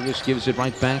 Davis gives it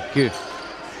right back to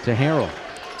Harrell.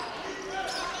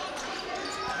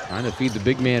 Trying to feed the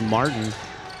big man Martin.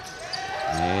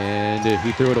 And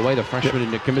he threw it away. The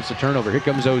freshman commits a turnover. Here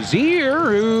comes Ozier,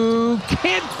 who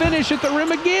can't finish at the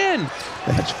rim again.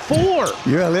 That's 4.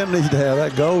 ULM needs to have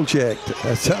that goal checked.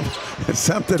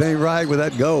 Something ain't right with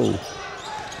that goal.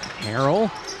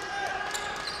 Harrell.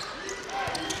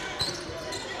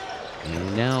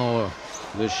 And now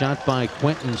the shot by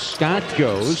Quentin Scott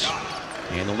goes.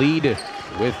 And the lead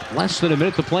with less than a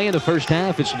minute to play in the first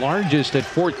half. It's largest at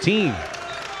 14.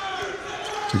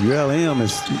 ULM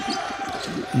is,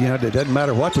 it doesn't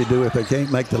matter what they do if they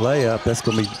can't make the layup. It's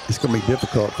gonna be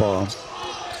difficult for them.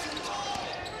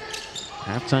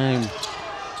 Halftime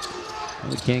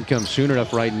really can't come soon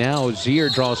enough right now.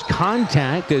 Zier draws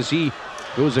contact as he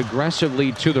goes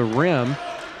aggressively to the rim.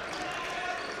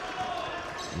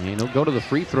 And he'll go to the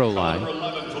free throw line.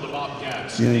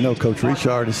 Coach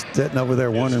Richard is sitting over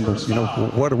there wondering,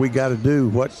 what do we got to do?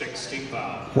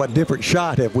 What different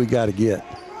shot have we got to get?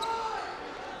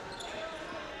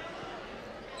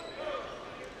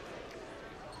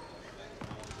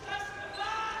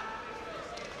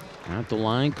 At the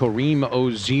line, Kareem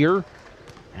Ozier,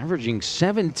 averaging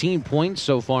 17 points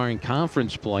so far in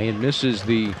conference play, and misses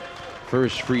the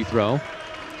first free throw.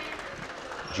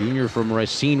 Junior from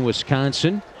Racine,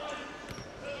 Wisconsin.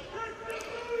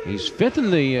 He's 5th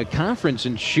in the conference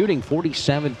in shooting,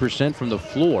 47% from the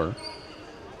floor.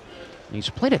 He's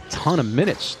played a ton of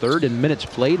minutes, 3rd in minutes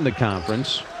played in the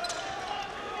conference,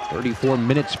 34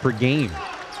 minutes per game.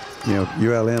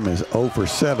 ULM is 0 for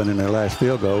 7 in their last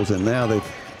field goals, and now they're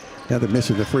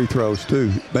missing the free throws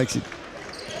too. Makes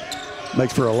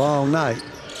for a long night.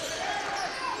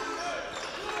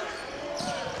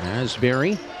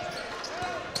 Asbury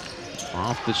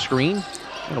off the screen.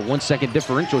 Got a 1-second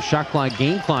differential shot clock,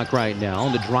 game clock right now.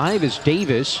 And the drive is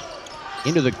Davis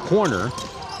into the corner.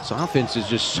 This offense is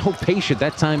just so patient.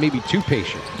 That time maybe too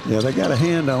patient. Yeah, they got a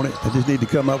hand on it. They just need to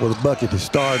come up with a bucket to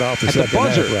start off the second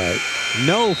half. Right.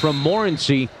 No from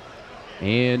Morency.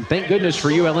 And thank goodness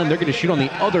for ULM, they're going to shoot on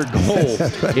the other goal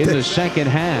right in the second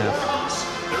half.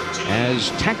 As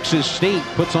Texas State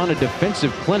puts on a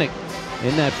defensive clinic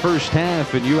in that first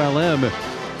half, and ULM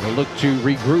will look to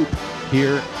regroup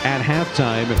here at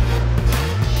halftime.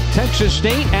 Texas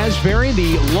State, Asbury,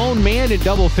 the lone man in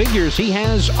double figures. He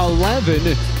has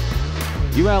 11.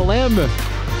 ULM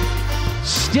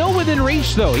still within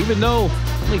reach, though. Even though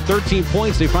only 13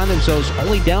 points, they find themselves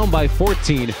only down by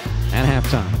 14 at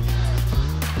halftime.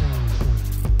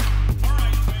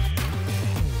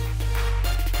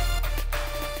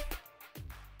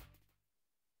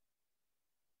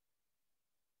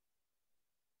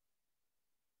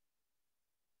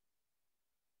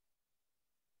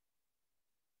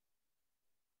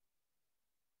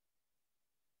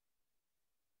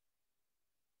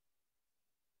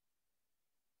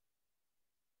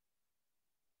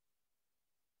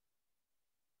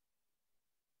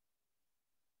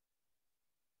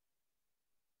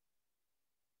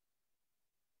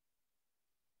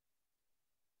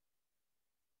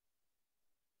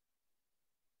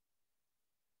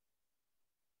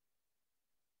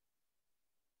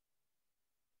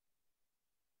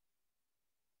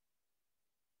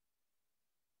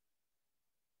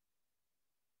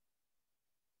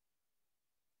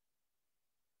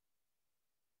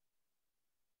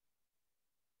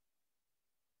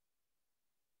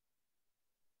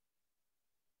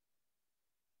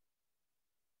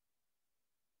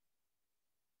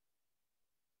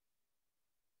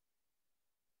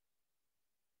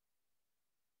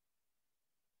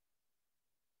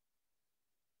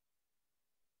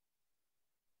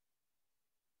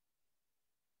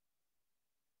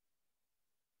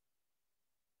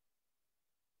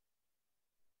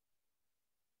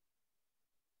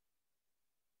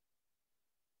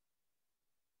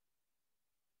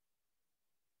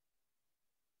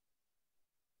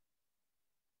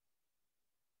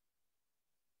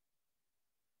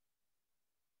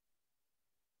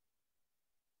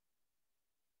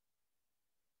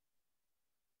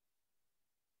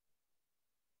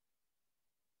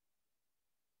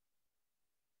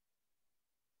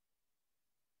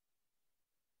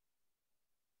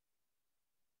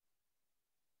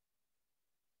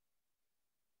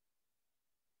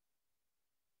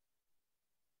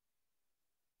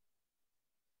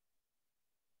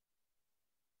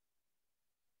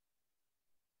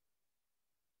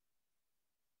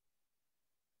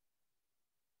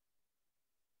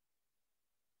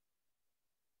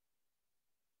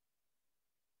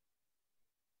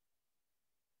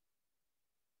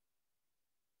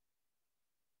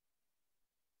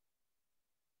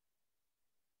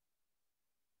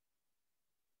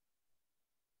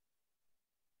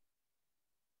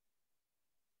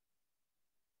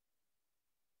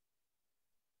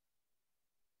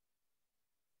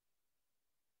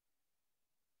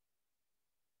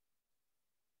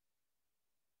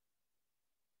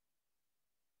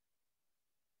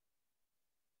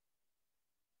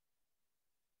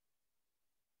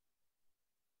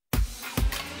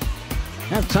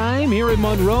 Halftime here in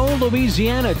Monroe,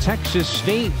 Louisiana. Texas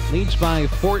State leads by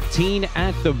 14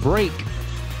 at the break.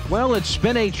 Well, it's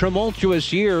been a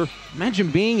tumultuous year. Imagine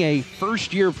being a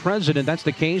first-year president. That's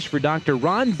the case for Dr.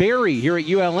 Ron Berry here at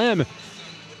ULM.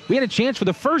 We had a chance for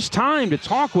the first time to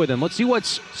talk with him. Let's see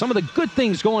what's some of the good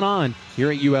things going on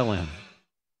here at ULM.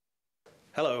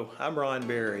 Hello, I'm Ron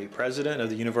Berry, president of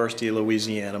the University of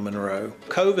Louisiana, Monroe.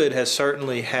 COVID has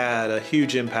certainly had a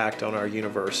huge impact on our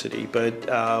university,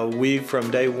 but we from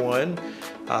day one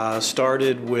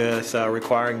started with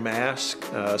requiring masks,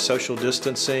 social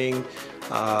distancing,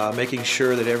 making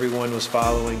sure that everyone was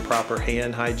following proper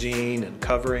hand hygiene and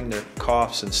covering their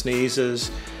coughs and sneezes.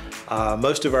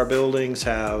 Most of our buildings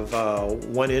have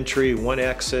one entry, one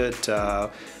exit.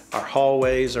 Our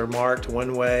hallways are marked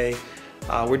one way.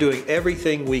 We're doing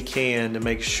everything we can to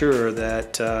make sure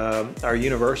that our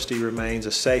university remains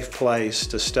a safe place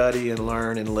to study and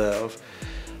learn and live.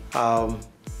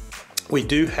 We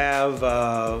do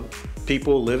have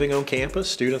people living on campus,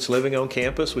 students living on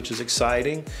campus, which is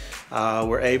exciting.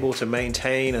 We're able to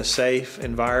maintain a safe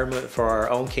environment for our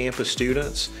on-campus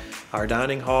students. Our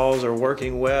dining halls are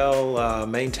working well,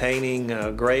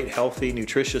 maintaining great, healthy,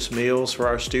 nutritious meals for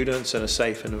our students in a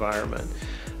safe environment.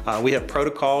 We have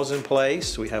protocols in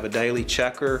place. We have a daily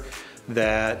checker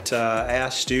that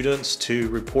asks students to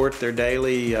report their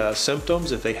daily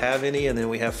symptoms if they have any, and then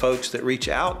we have folks that reach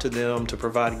out to them to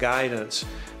provide guidance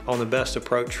on the best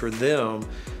approach for them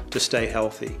to stay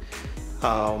healthy.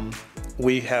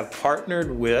 We have partnered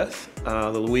with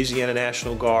the Louisiana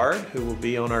National Guard, who will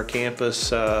be on our campus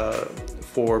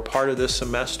for part of this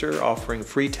semester, offering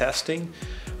free testing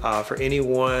for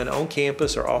anyone on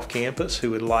campus or off campus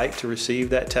who would like to receive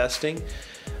that testing.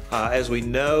 As we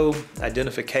know,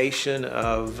 identification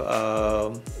of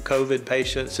COVID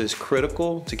patients is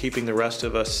critical to keeping the rest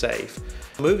of us safe.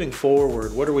 Moving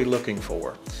forward, what are we looking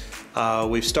for?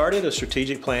 We've started a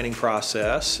strategic planning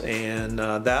process, and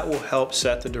that will help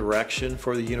set the direction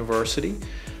for the university.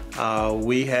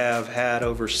 We have had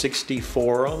over 60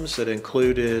 forums that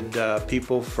included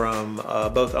people from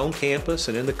both on campus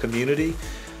and in the community,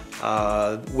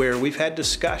 where we've had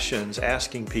discussions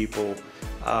asking people,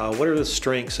 what are the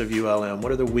strengths of ULM?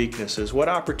 What are the weaknesses? What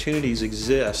opportunities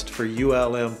exist for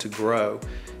ULM to grow?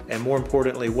 And more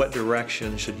importantly, what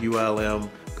direction should ULM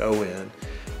go in?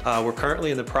 We're currently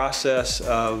in the process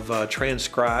of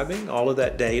transcribing all of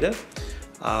that data.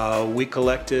 We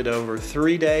collected over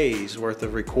 3 days worth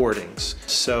of recordings.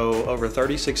 So over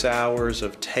 36 hours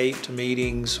of taped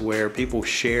meetings where people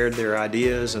shared their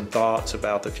ideas and thoughts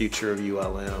about the future of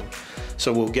ULM.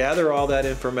 So we'll gather all that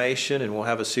information, and we'll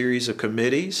have a series of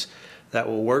committees that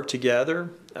will work together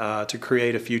to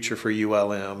create a future for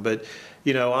ULM. But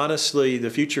you know, honestly,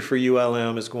 the future for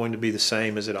ULM is going to be the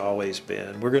same as it always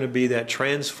been. We're going to be that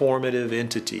transformative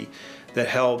entity that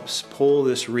helps pull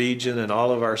this region and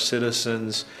all of our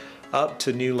citizens up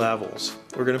to new levels.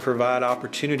 We're going to provide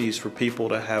opportunities for people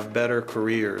to have better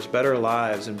careers, better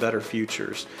lives, and better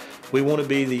futures. We want to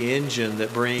be the engine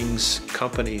that brings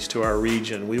companies to our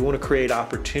region. We want to create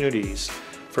opportunities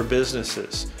for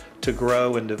businesses to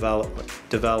grow and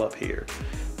develop here.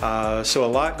 So a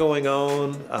lot going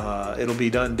on. It'll be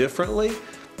done differently,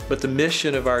 but the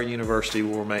mission of our university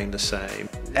will remain the same.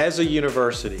 As a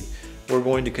university, we're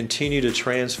going to continue to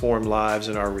transform lives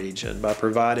in our region by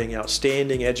providing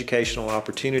outstanding educational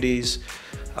opportunities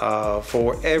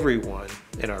for everyone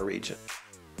in our region.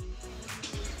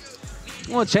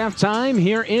 Well, it's halftime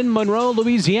here in Monroe,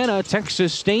 Louisiana.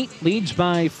 Texas State leads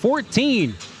by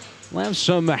 14. We'll have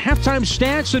some halftime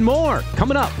stats and more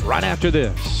coming up right after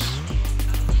this.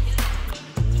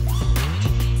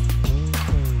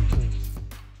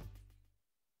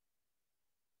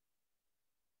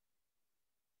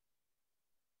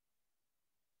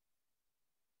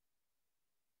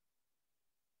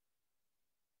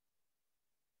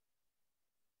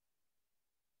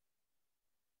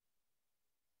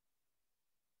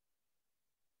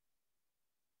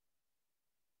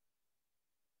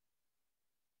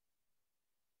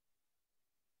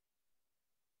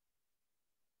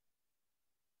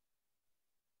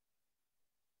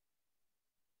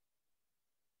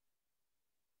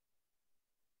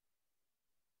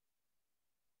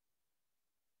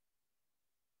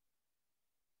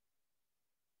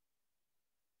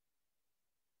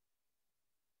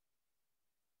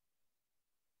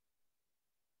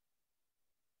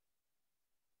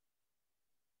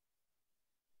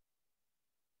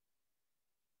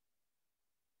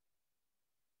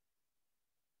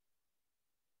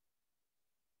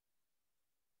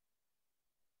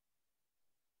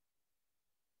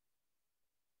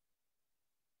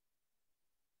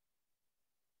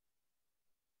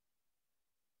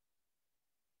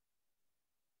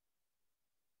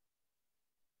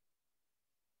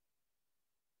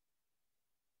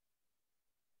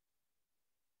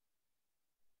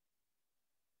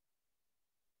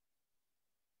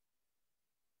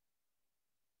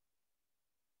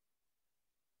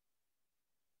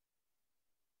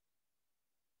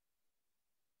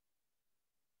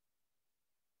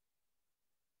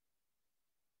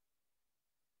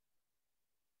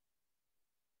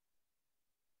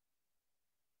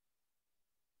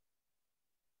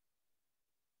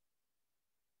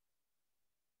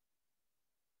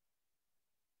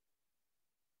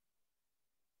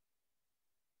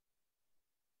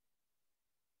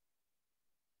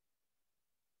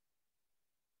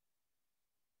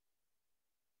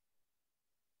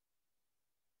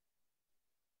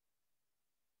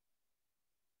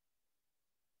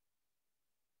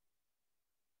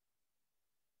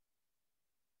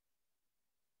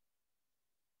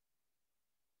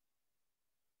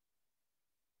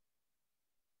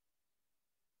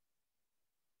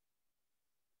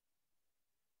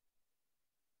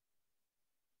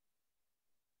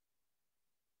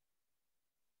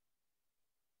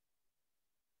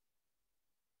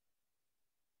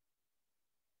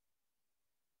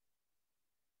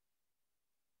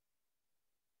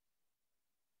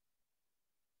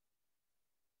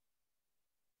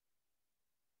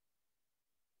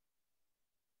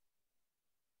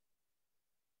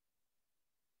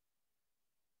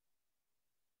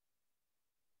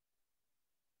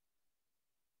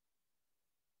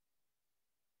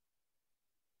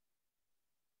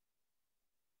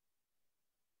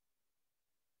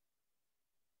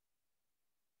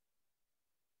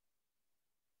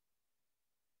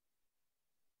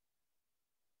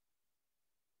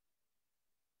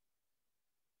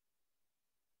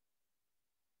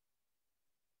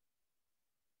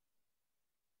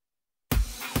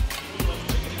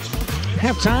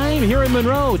 Halftime here in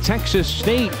Monroe, Texas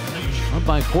State up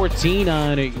by 14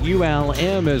 on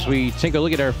ULM as we take a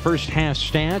look at our first half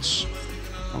stats.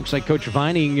 Looks like Coach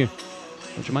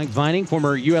Mike Vining,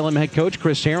 former ULM head coach,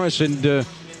 Chris Harris, and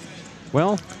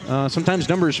sometimes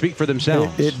numbers speak for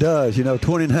themselves. It does.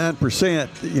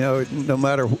 29%, no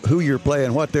matter who you're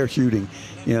playing, what they're shooting.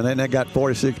 Then they got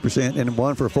 46% and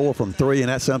 1 for 4 from 3, and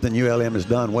that's something ULM has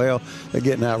done well. They're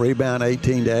getting out rebound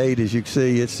 18-8, as you can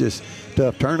see. It's just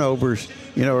tough. Turnovers,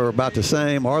 are about the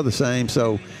same,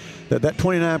 so that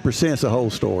 29% is the whole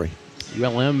story.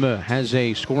 ULM has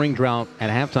a scoring drought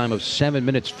at halftime of 7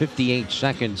 minutes, 58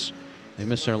 seconds. They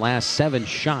missed their last 7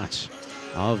 shots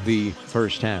of the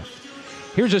first half.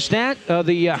 Here's a stat,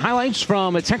 the highlights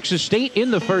from Texas State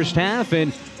in the first half,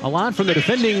 and a lot from the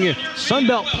defending Sun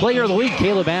Belt Player of the Week,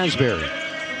 Caleb Asbury.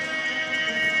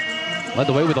 Led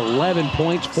the way with 11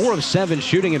 points, 4 of 7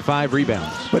 shooting, and 5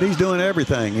 rebounds. But he's doing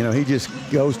everything. He just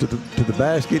goes to the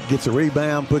basket, gets a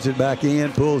rebound, puts it back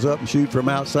in, pulls up and shoots from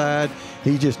outside.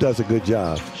 He just does a good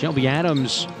job. Shelby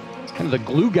Adams, kind of the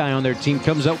glue guy on their team,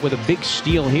 comes up with a big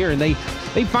steal here, and they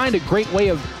find a great way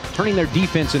of turning their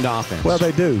defense into offense. Well,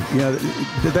 they do.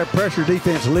 Their pressure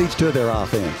defense leads to their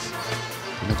offense.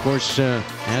 And, of course,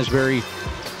 Asbury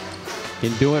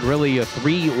can do it, really a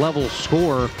 3-level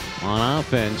score on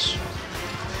offense.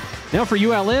 Now for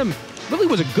ULM, really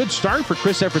was a good start for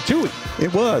Chris Effertui.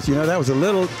 It was. That was a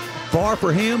little far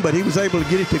for him, but he was able to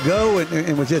get it to go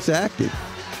and was just active.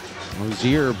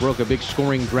 Rozier broke a big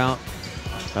scoring drought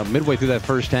midway through that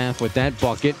first half with that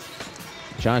bucket.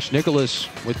 Josh Nicholas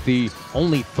with the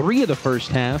only 3 of the first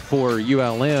half for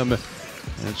ULM.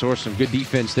 And so some good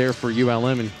defense there for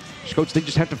ULM. And Coach, they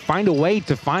just have to find a way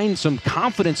to find some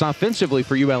confidence offensively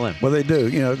for ULM. Well, they do.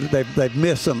 They've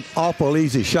missed some awful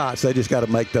easy shots. They just got to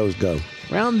make those go.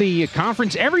 Around the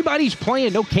conference, everybody's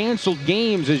playing. No canceled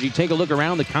games as you take a look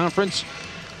around the conference.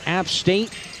 App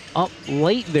State up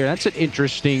late there. That's an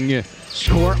interesting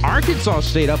score. Arkansas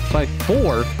State up by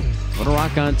 4. Little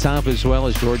Rock on top as well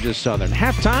as Georgia Southern.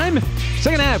 Halftime,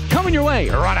 second half coming your way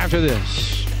right after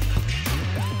this.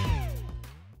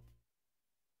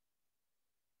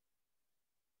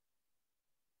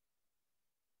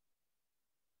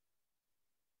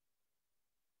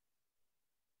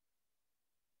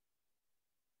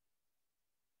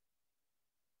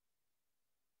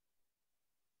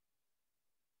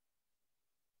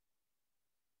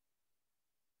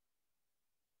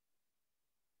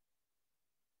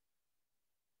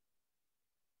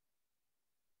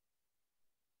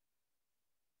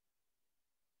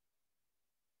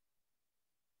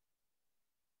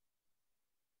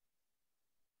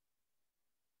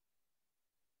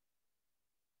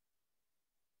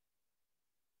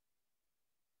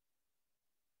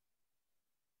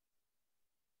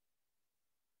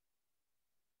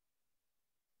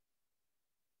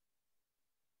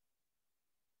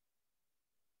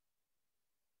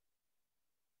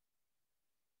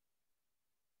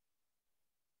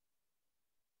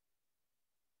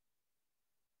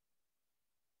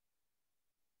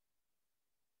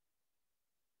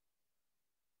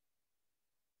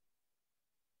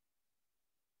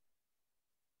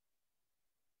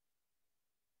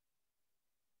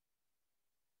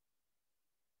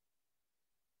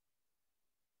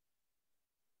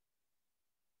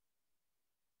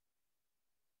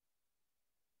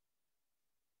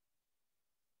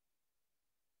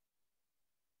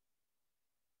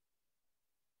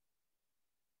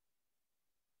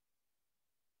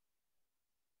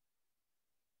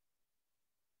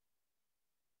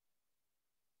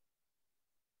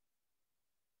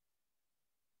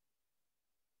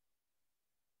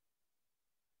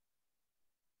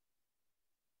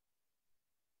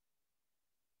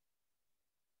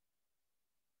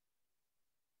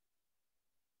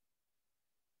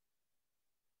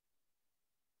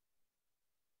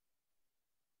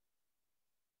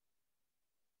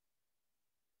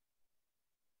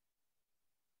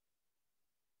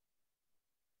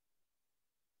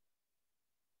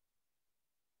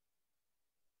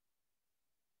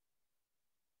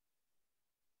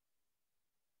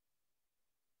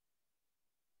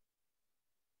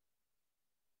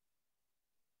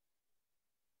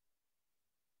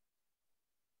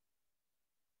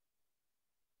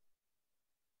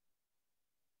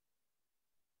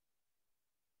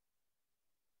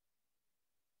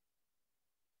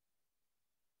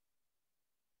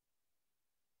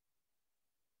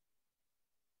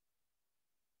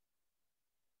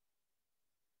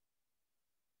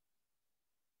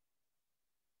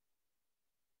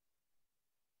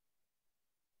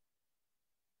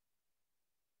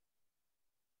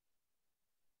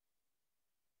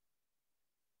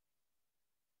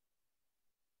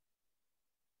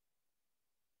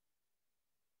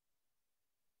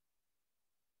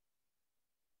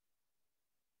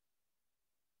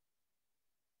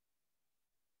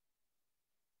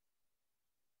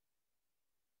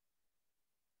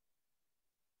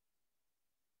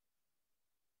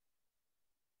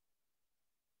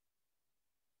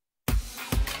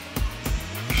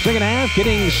 second half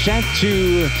getting set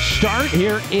to start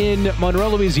here in Monroe,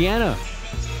 Louisiana.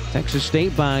 Texas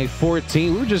State by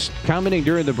 14. We were just commenting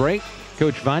during the break,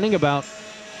 Coach Vining, about,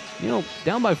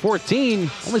 down by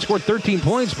 14, only scored 13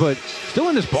 points, but still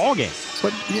in this ball game.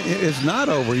 But it's not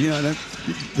over.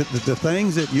 The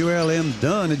things that ULM's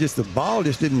done, the ball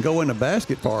just didn't go in the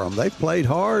basket for them. They've played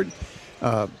hard.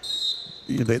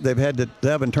 They've had the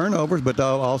 11 turnovers, but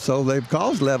also they've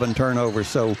caused 11 turnovers.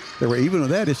 So they were even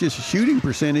with that. It's just a shooting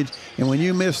percentage. And when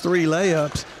you miss 3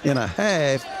 layups in a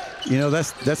half,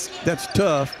 that's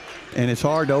tough, and it's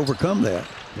hard to overcome that.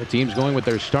 The team's going with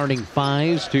their starting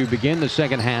 5s to begin the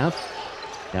second half.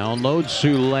 Download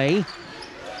Soule.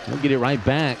 He'll get it right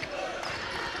back.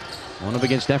 One up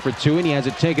against effort 2, and he has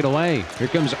it taken away. Here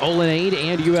comes Olenade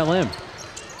and ULM.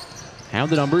 Have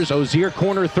the numbers. Ozier,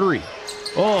 corner 3.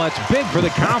 Oh, that's big for the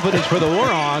confidence for the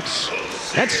Warhawks.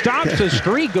 That stops a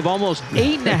streak of almost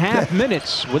 8.5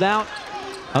 minutes without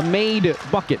a made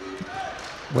bucket.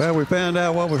 Well, we found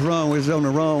out what was wrong. We was on the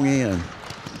wrong end.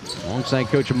 Alongside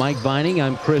Coach Mike Vining,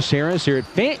 I'm Chris Harris here at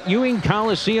Fant Ewing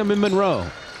Coliseum in Monroe.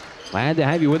 Glad to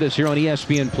have you with us here on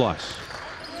ESPN+.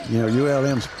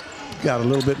 ULM's got a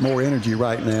little bit more energy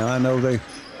right now. I know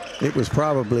it was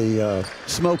probably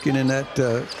smoking in that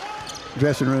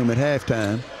dressing room at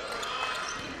halftime.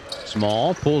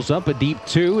 Small pulls up a deep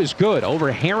 2 is good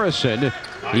over Harrison.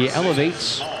 He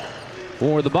elevates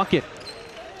for the bucket.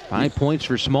 5 points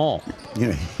for Small.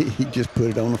 He just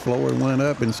put it on the floor and went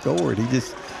up and scored.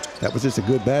 That was just a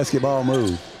good basketball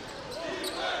move.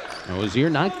 Ozier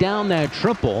knocked down that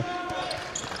triple,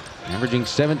 averaging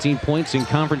 17 points in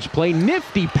conference play.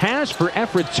 Nifty pass for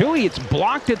effort 2. It's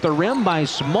blocked at the rim by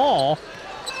Small,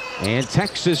 and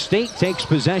Texas State takes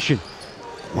possession.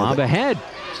 Lob ahead.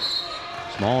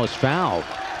 Small is fouled.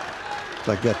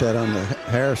 I got that on the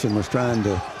Harrison was trying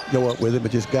to go up with it,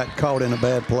 but just got caught in a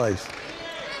bad place.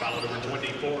 Foul number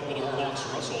 24 for the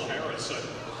Warhawks, Russell Harrison.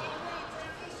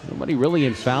 Nobody really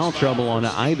in foul trouble on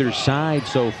either side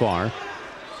so far.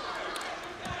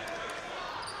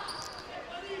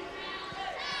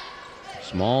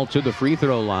 Small to the free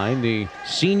throw line. The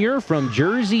senior from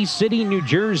Jersey City, New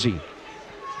Jersey.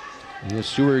 In the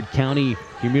Seward County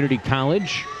Community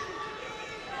College.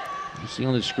 You see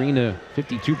on the screen a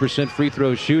 52% free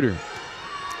throw shooter.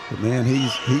 But man,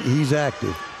 he's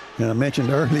active. And I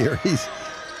mentioned earlier, he's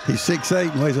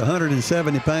 6'8" and weighs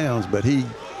 170 pounds, but he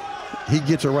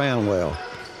gets around well.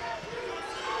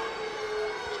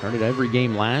 Started every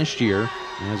game last year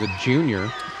as a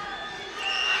junior.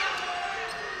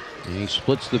 And he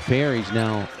splits the pair. He's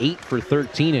now 8 for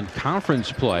 13 in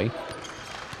conference play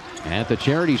at the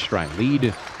charity stripe.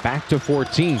 Lead back to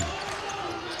 14.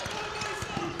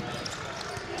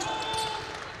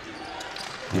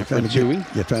 You're trying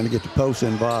to get the post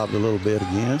involved a little bit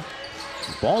again.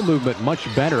 Ball movement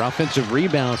much better. Offensive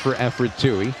rebound for effort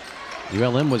Tui.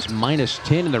 ULM was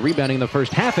 -10 in the rebounding in the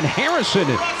first half, and Harrison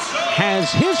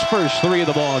has his first 3 of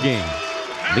the ball game.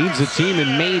 Leads the team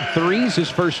in made 3s, his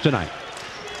first tonight.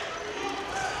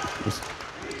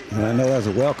 And I know that's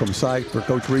a welcome sight for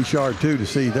Coach Richard too, to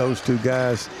see those 2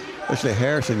 guys, especially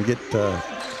Harrison,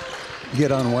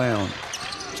 get unwound.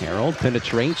 Carroll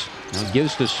penetrates, now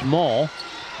gives to Small.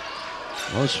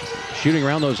 Was shooting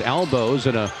around those elbows,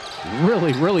 and a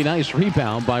really, really nice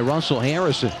rebound by Russell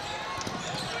Harrison.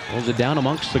 Pulls it down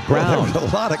amongst the crowd. Well, there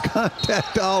was a lot of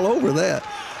contact all over that.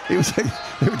 They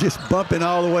were just bumping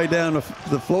all the way down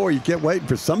the floor. You kept waiting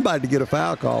for somebody to get a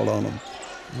foul called on them.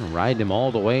 Riding him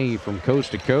all the way from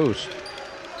coast to coast.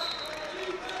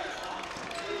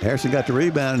 Harrison got the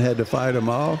rebound and had to fight him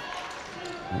off.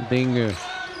 One thing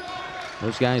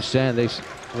those guys said, they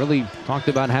really talked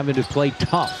about having to play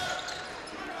tough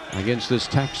against this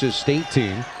Texas State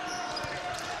team.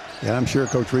 Yeah, I'm sure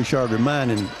Coach Richard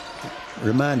reminded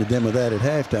them of that at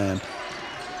halftime.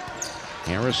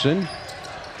 Harrison,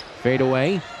 fade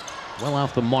away, well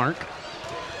off the mark.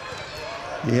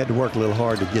 He had to work a little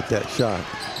hard to get that shot.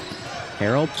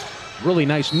 Harold, really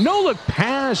nice no-look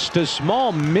pass to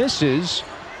Small, misses,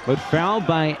 but fouled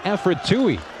by effort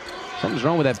Tui. Something's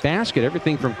wrong with that basket.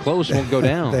 Everything from close won't go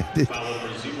down.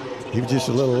 He was just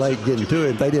a little late getting to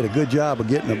it. They did a good job of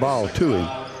getting the ball to him.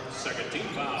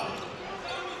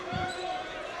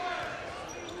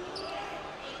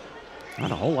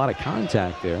 Not a whole lot of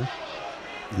contact there.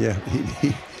 Yeah,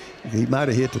 he might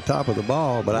have hit the top of the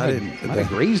ball, but I didn't. Might have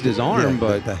grazed his arm,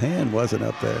 but the hand wasn't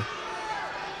up there.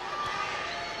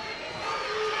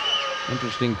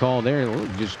 Interesting call there.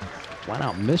 Just flat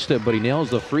out missed it, but he nails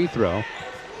the free throw.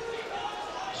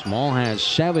 Small has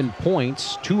 7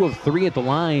 points, 2 of 3 at the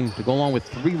line to go along with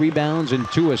 3 rebounds and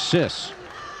 2 assists.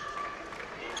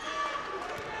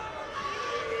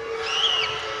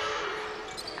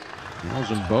 Fouls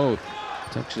them both.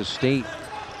 Texas State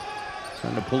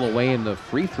trying to pull away in the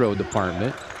free throw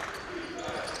department.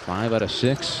 5 out of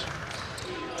 6.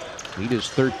 Lead is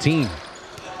 13.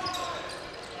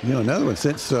 You know, another one,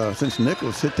 since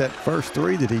Nicholas hit that first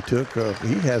three that he took,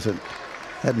 he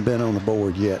hadn't been on the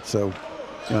board yet. So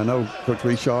I know Coach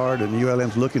Richard and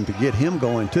ULM's looking to get him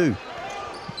going too.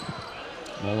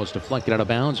 Ball was deflected out of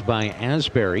bounds by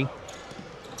Asbury.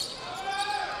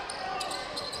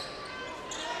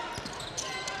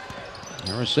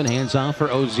 Harrison hands off for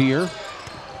Ozier.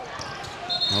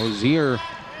 Ozier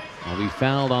will be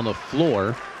fouled on the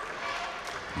floor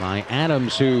by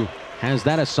Adams, who has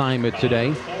that assignment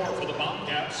today.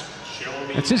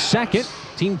 That's his second.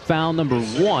 Team foul number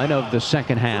 1 of the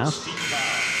second half.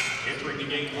 Entering the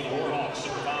game for the Warhawks,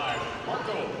 number 5,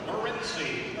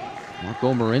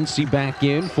 Marco Morency back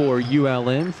in for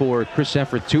ULM for Chris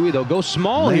Effertui. They'll go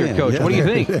small here, Coach. Yeah, what do you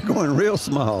think? They're going real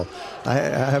small. I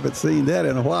haven't seen that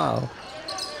in a while.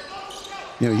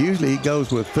 You know, usually he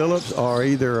goes with Phillips or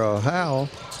either Howell.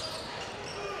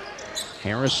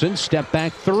 Harrison, step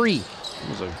back 3. It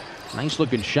was a nice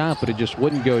looking shot, but it just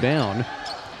wouldn't go down.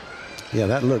 Yeah,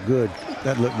 that looked good.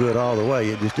 That looked good all the way.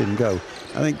 It just didn't go.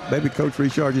 I think maybe Coach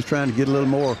Richard is trying to get a little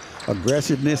more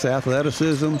aggressiveness,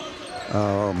 athleticism,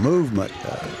 movement.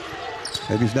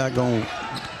 Maybe he's not going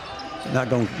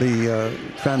to be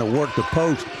trying to work the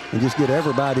post and just get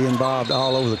everybody involved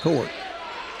all over the court.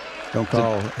 Don't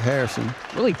call Harrison.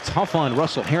 Really tough on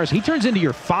Russell Harris. He turns into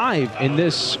your 5 in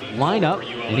this lineup,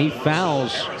 and he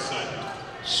fouls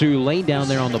Soule down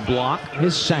there on the block,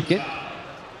 his second.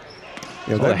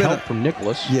 Yeah, there's help from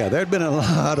Nicholas. Yeah, there'd been a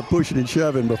lot of pushing and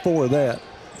shoving before that.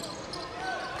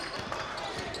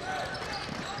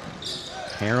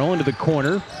 Harrell into the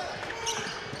corner.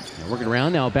 They're working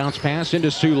around now, bounce pass into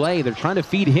Soule. They're trying to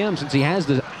feed him since he has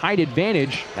the height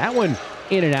advantage. That one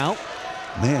in and out.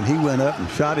 Man, he went up and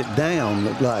shot it down,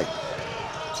 looked like.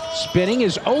 Spinning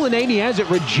is Olenade. He has it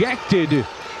rejected.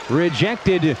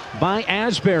 Rejected by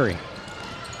Asbury.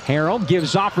 Harrell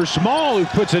gives off for Small, who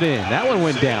puts it in. That one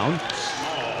went down.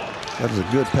 That was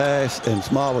a good pass, and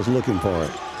Small was looking for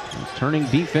it. Turning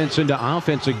defense into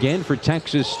offense again for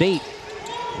Texas State.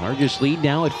 Largest lead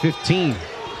now at 15.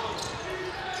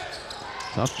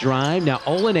 Tough drive. Now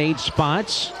Olenade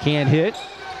spots. Can't hit.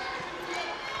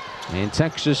 And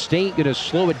Texas State going to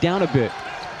slow it down a bit.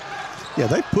 Yeah,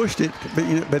 they pushed it,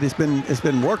 but it's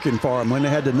been working for them. When they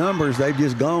had the numbers, they've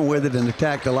just gone with it and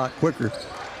attacked a lot quicker.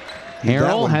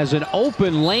 Harrell has an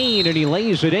open lane, and he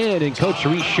lays it in. And Coach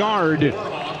Richard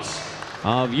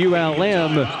of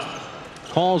ULM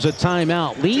calls a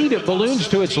timeout. Lead balloons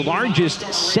to its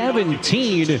largest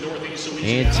 17.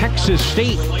 And Texas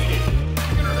State.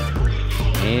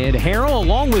 And Harrell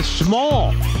along with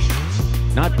Small.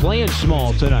 Not playing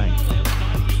small tonight.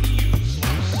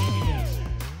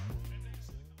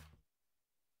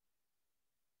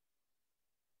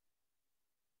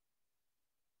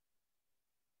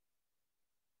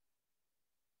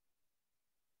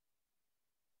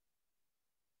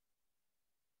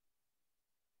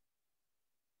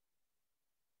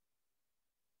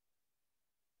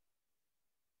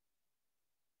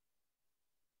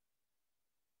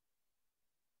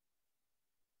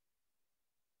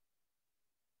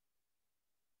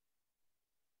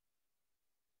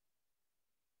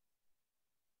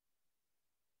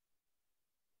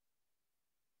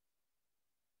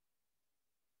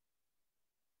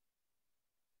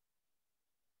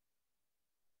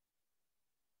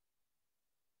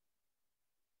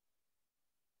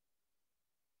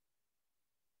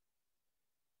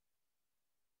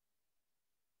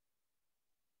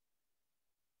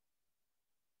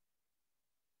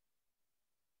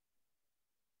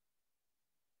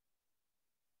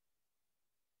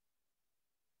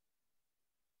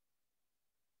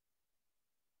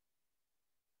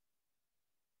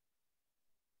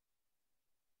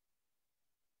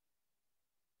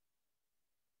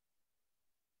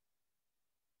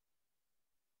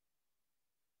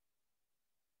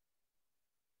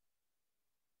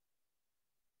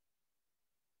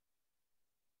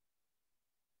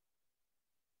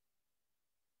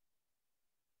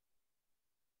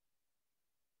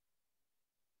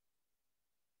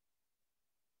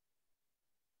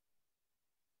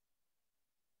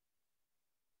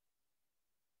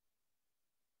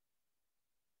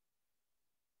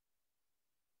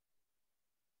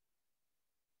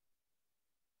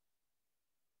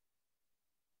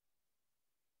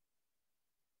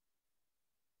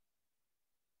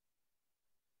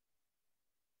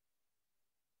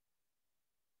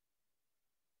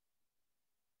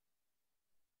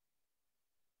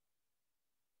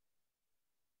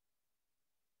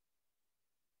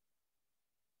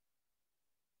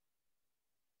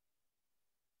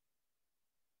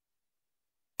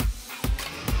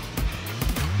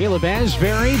 Caleb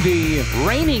Asbury, the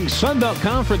reigning Sun Belt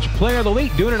Conference Player of the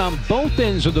Week, doing it on both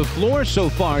ends of the floor so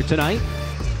far tonight.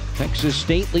 Texas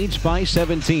State leads by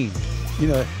 17. You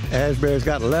know, Asbury's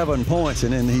got 11 points,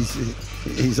 and then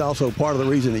he's also part of the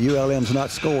reason that ULM's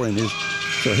not scoring.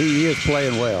 So he is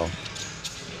playing well.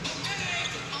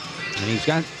 And he's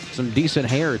got some decent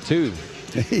hair, too.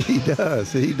 He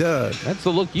does. He does. That's the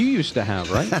look you used to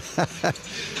have, right?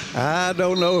 I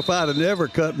don't know if I'd have never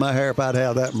cut my hair if I'd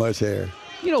have that much hair.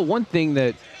 You know, one thing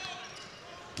that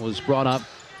was brought up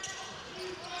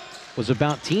was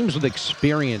about teams with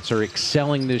experience are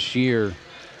excelling this year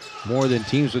more than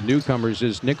teams with newcomers.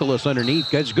 Is Nicholas underneath,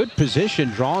 gets good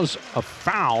position, draws a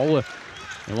foul,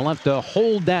 and we'll have to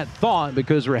hold that thought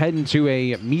because we're heading to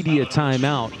a media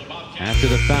timeout after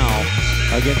the foul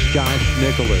against Josh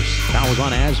Nicholas. That was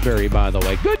on Asbury, by the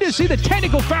way. Good to see the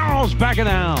technical fouls back in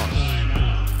the house.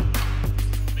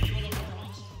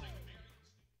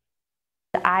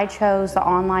 I chose the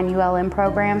online ULM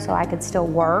program so I could still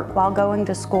work while going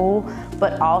to school,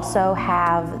 but also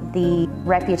have the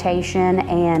reputation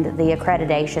and the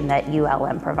accreditation that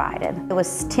ULM provided. It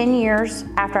was 10 years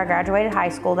after I graduated high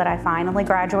school that I finally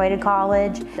graduated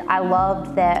college. I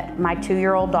loved that my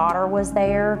 2-year-old daughter was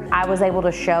there. I was able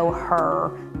to show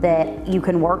her that you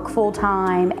can work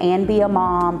full-time and be a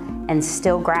mom and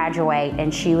still graduate,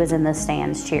 and she was in the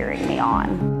stands cheering me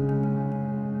on.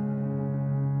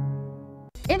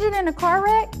 Injured in a car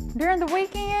wreck during the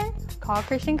weekend? Call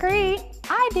Christian Creed.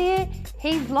 I did.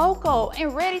 He's local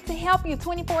and ready to help you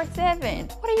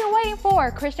 24/7. What are you waiting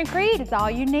for? Christian Creed is all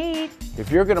you need.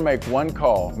 If you're going to make one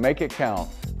call, make it count.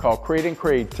 Call Creed and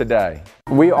Creed today.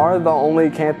 We are the only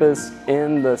campus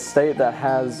in the state that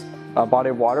has a body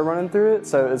of water running through it,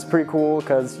 so it's pretty cool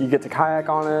because you get to kayak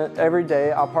on it. Every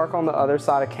day I park on the other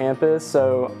side of campus,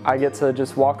 so I get to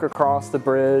just walk across the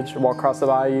bridge, walk across the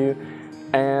bayou.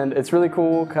 And it's really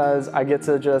cool because I get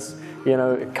to just, you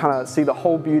know, kind of see the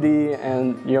whole beauty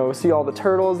and, you know, see all the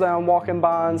turtles that I'm walking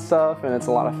by and stuff, and it's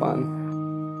a lot of fun.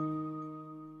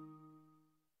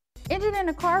 Injured in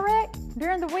a car wreck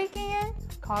during the weekend?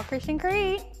 Call Christian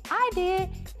Creed. I did.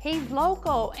 He's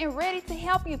local and ready to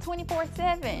help you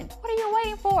 24/7. What are you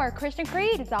waiting for? Christian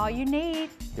Creed is all you need.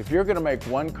 If you're going to make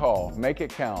one call, make it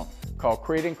count. Call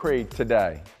Creed and Creed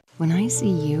today. When I see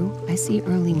you, I see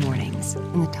early mornings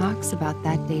and the talks about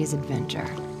that day's adventure.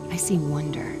 I see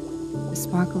wonder. The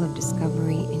sparkle of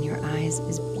discovery in your eyes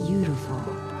is beautiful.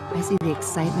 I see the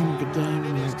excitement of the game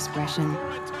in your expression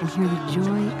and hear the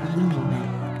joy of the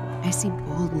moment. I see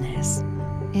boldness.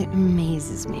 It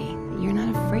amazes me that you're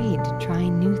not afraid to try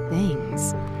new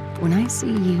things. When I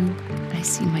see you, I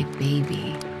see my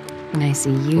baby. When I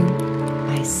see you,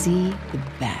 I see the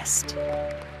best.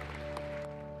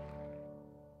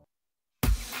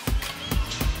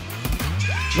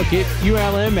 Look at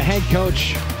ULM head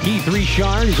coach Keith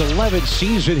Richard, his 11th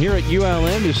season here at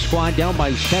ULM. His squad down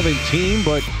by 17,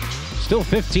 but still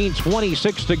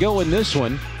 15-26 to go in this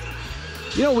one.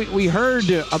 You know, we heard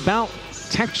about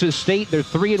Texas State. They're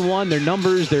 3-1. Their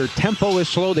numbers, their tempo is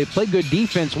slow. They play good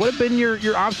defense. What have been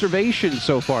your observations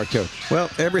so far, Coach? Well,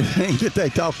 everything that they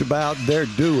talked about, they're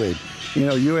doing. You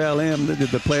know, ULM,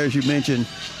 the players you mentioned,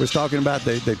 was talking about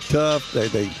they're tough.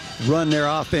 They run their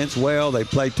offense well. They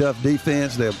play tough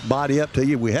defense. They'll body up to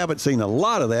you. We haven't seen a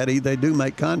lot of that. They do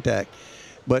make contact.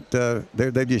 But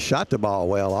they just shot the ball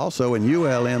well also. And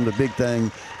ULM, the big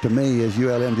thing to me is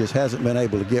ULM just hasn't been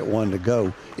able to get one to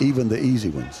go, even the easy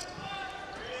ones.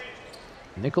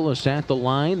 Nicholas at the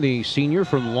line, the senior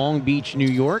from Long Beach, New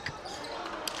York.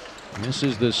 This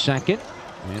is the second.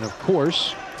 And, of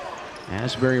course,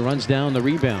 Asbury runs down the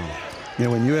rebound. You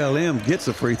know, when ULM gets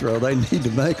a free throw, they need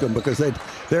to make them because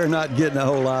they're not getting a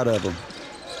whole lot of them.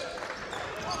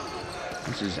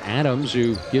 This is Adams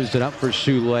who gives it up for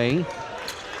Soule.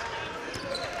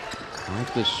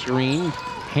 Off the screen,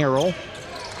 Harrell.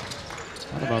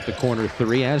 What about the corner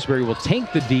three? Asbury will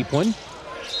take the deep one.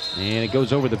 And it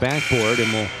goes over the backboard,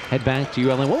 and we'll head back to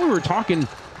ULM. What we were talking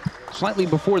slightly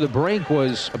before the break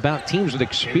was about teams with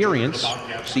experience.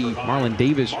 See Marlon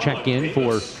Davis check in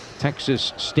for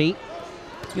Texas State.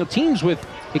 You know, teams with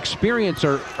experience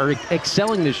are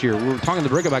excelling this year. We were talking in the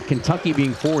break about Kentucky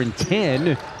being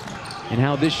 4-10 and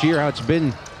how this year, how it's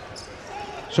been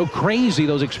so crazy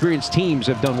those experienced teams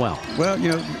have done well. Well,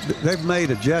 you know, they've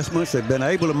made adjustments. They've been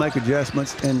able to make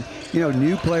adjustments. And, you know,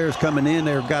 new players coming in,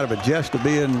 they've got to adjust to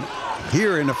being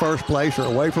here in the first place or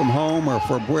away from home or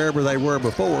from wherever they were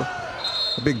before.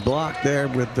 A big block there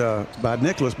with by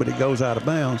Nicholas, but it goes out of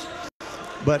bounds.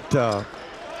 But,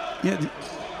 you know,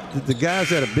 the guys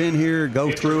that have been here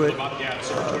go through it.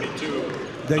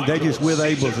 they just were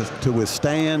able to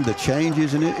withstand the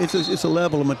changes, and it's a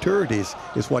level of maturity.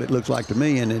 Is what it looks like to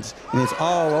me, and it's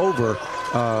all over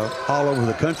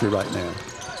the country right now.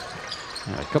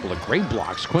 A couple of great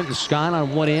blocks. Quentin Scott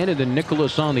on one end and then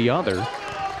Nicholas on the other.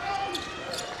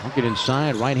 I'll get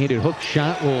inside. Right-handed hook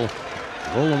shot will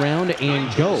roll around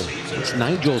and go. It's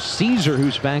Nigel Caesar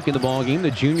who's back in the ballgame, the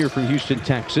junior from Houston,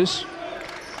 Texas.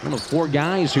 One of 4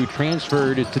 guys who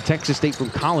transferred to Texas State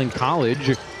from Collin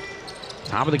College.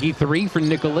 Top of the key three for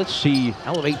Nicholas. He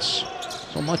elevates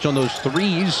so much on those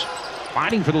threes.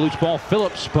 Fighting for the loose ball,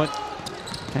 Phillips, but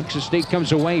Texas State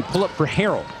comes away. Pull up for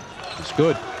Harrell. It's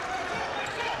good.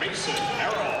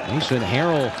 Mason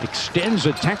Harrell extends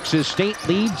a Texas State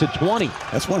lead to 20.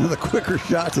 That's one of the quicker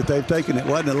shots that they've taken. It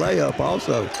wasn't a layup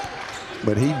also,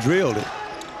 but he drilled it.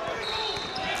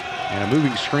 And a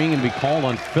moving screen and be called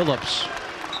on Phillips.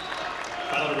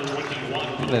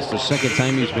 That's the second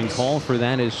time he's been called for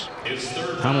that. Is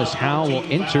Thomas Howell will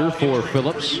enter for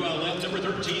Phillips.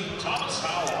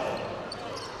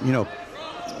 You know,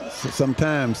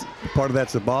 sometimes part of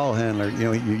that's the ball handler. You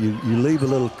know, you leave a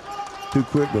little too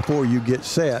quick before you get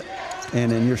set, and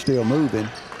then you're still moving.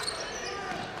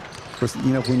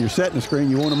 You know, when you're setting the screen,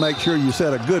 you want to make sure you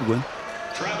set a good one.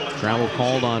 Travel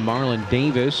called on Marlon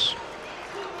Davis.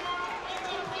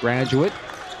 Graduate.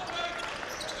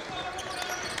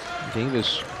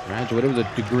 Davis graduated with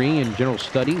a degree in general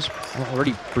studies,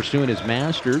 already pursuing his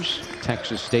master's,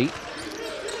 Texas State.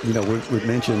 You know, we've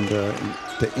mentioned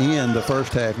to end the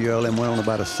first half, ULM went on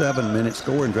about a 7-minute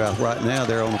scoring drought. Right now,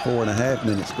 they're on a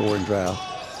 4.5-minute scoring drought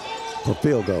for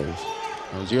field goals.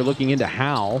 As you're looking into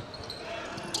Howell,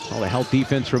 all the help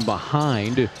defense from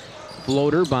behind.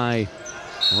 Floater by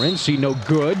Morency, no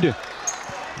good,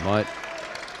 but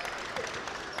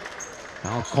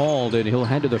foul called, and he'll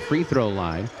head to the free throw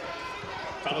line.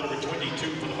 Foul number 22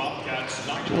 for the Bobcats,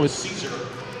 Nigel Caesar.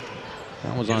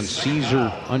 That was on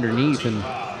Caesar underneath, and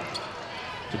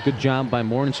it's a good job by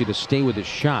Morency to stay with his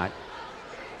shot.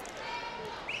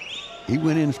 He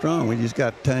went in strong. We just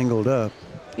got tangled up.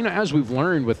 You know, as we've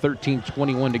learned with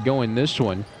 13:21 to go in this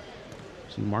one,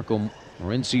 see Marco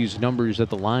Morency's numbers at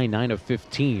the line, 9 of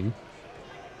 15.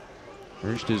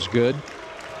 First is good.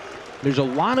 There's a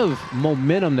lot of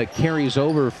momentum that carries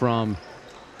over from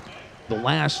the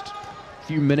last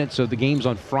few minutes of the games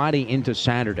on Friday into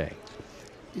Saturday.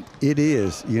 It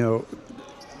is, you know,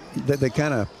 that they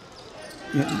kind of,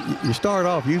 you start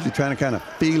off usually trying to kind of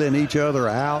feeling each other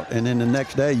out, and then the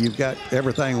next day you've got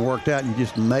everything worked out. You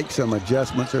just make some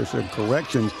adjustments or some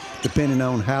corrections depending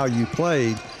on how you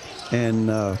played. And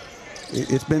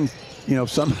it's been, you know,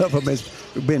 some of them has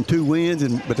been 2 wins,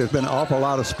 but there's been an awful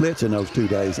lot of splits in those 2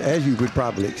 days, as you would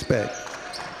probably expect.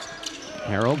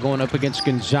 Harrell going up against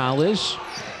Gonzalez.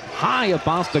 High up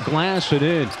off the glass and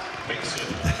in.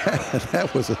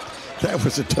 that was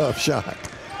a tough shot.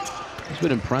 It's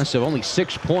been impressive. Only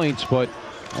 6 points, but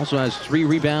also has 3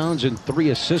 rebounds and 3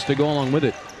 assists to go along with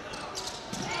it.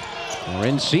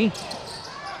 Morency.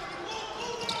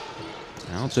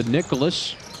 Now to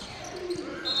Nicholas.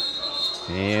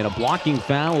 And a blocking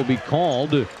foul will be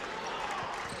called. And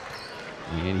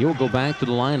he'll go back to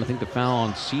the line. I think the foul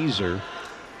on Caesar.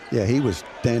 Yeah, he was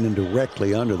standing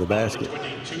directly under the basket.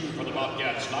 22 for the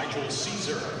Bobcats, Nigel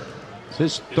Caesar. It's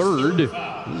his third.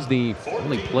 He's the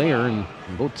only player in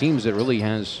both teams that really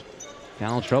has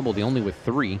foul trouble, the only with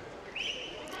 3.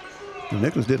 And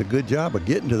Nicholas did a good job of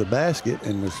getting to the basket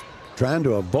and was trying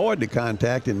to avoid the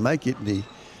contact and make it. He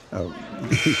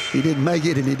didn't make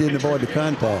it, and he didn't avoid the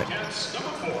contact.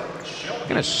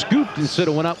 Kind of scooped instead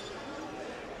of went up.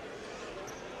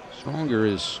 Stronger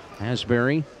is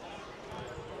Asbury.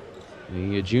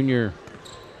 The junior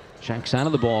checks out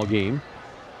of the ball game.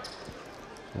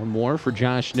 One more for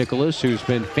Josh Nicholas, who's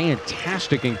been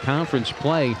fantastic in conference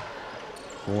play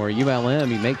for ULM.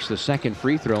 He makes the second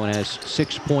free throw and has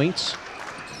 6 points.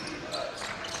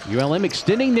 ULM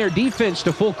extending their defense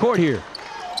to full court here.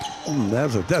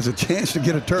 That's a chance to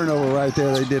get a turnover right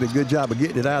there. They did a good job of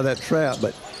getting it out of that trap,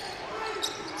 but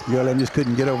ULM just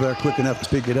couldn't get over there quick enough to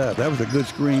pick it up. That was a good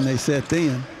screen they set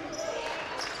then.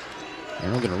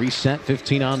 And we're going to reset,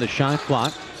 15 on the shot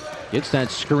clock. Gets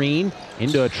that screen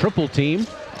into a triple team.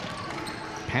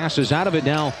 Passes out of it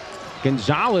now.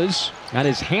 Gonzalez got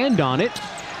his hand on it.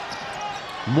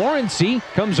 Morency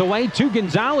comes away to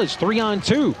Gonzalez,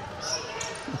 3-on-2.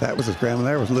 That was a scramble.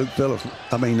 There was Luke Phillips.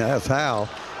 That's Howell.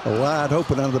 Wide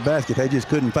open under the basket. They just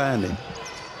couldn't find him.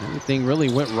 Everything really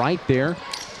went right there.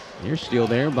 They're still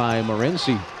there by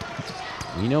Morency.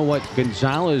 You know what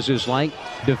Gonzalez is like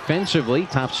defensively.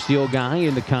 Top steal guy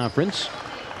in the conference.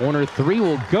 Corner 3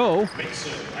 will go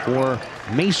for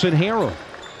Mason Harrell.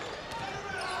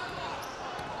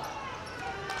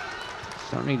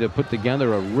 Starting to put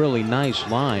together a really nice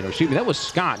line. Or excuse me, that was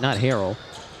Scott, not Harrell.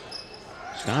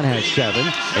 Scott has 7.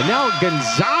 And now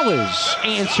Gonzalez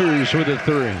answers with a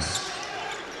 3.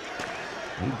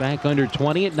 He's back under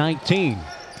 20 at 19.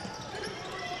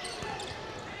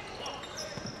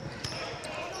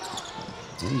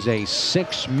 He's a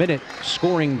 6-minute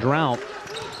scoring drought.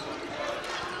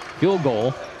 Field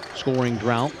goal scoring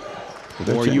drought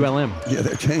for ULM. Yeah,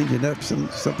 they're changing up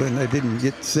something they didn't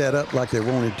get set up like they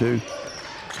wanted to.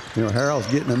 You know, Harrell's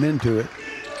getting them into it.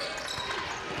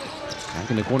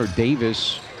 Back in the corner,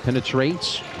 Davis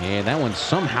penetrates, and that one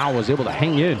somehow was able to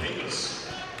hang in.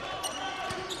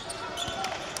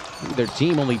 Their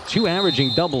team only 2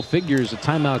 averaging double figures. A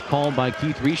timeout called by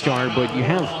Keith Richard, but you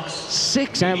have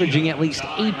 6 averaging at least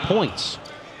 8 points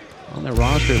on their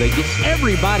roster. They get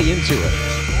everybody into it.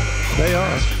 They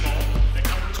are.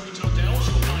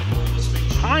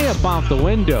 High up off the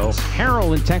window,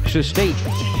 Harrell and Texas State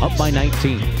up by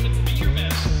 19.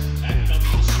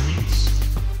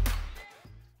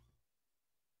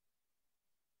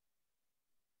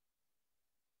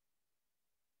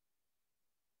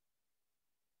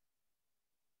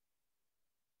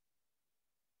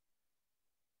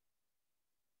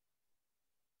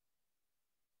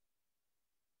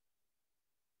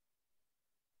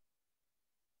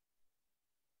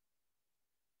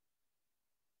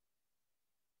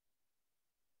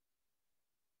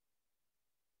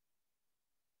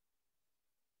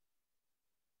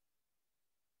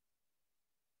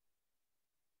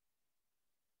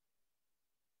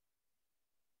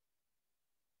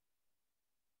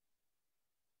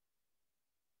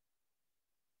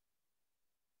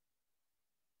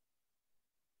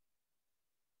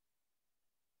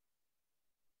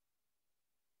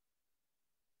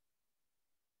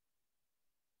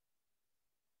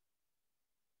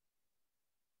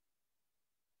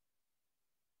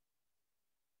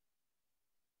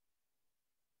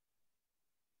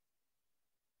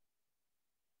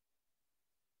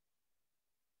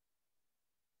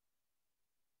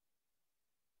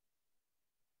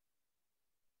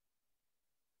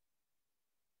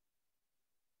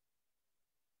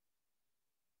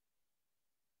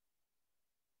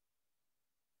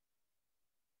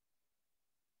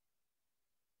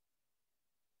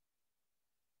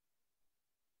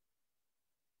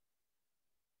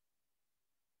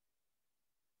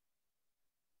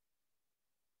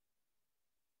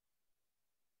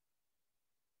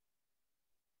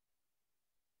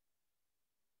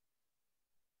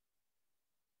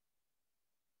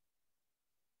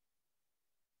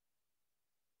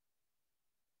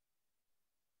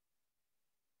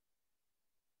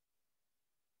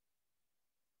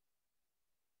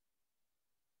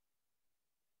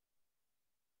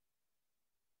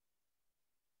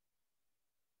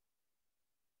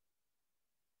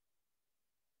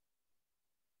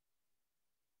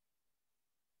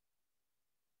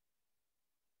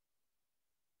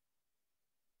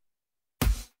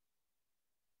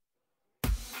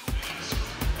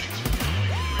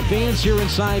 Fans here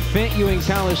inside Fent Ewing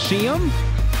Coliseum.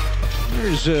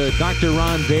 There's Dr.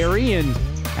 Ron Berry and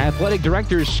Athletic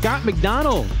Director Scott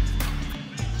McDonald.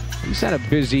 He's had a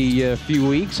busy few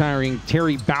weeks hiring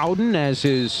Terry Bowden as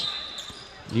his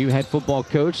new head football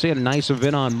coach. They had a nice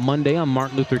event on Monday on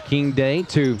Martin Luther King Day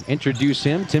to introduce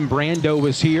him. Tim Brando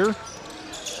was here.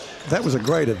 That was a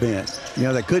great event. You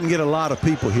know, they couldn't get a lot of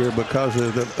people here because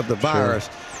of the virus.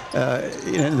 Sure.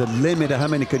 And the limit of how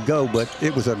many could go, but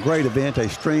it was a great event. They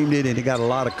streamed it, and it got a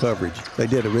lot of coverage. They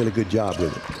did a really good job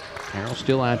with it. Harrell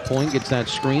still at point, gets that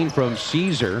screen from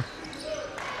Caesar.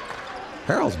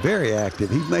 Harrell's very active.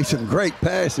 He's made some great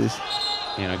passes.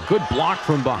 And a good block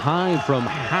from behind from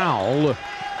Howell.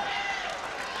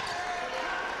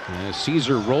 As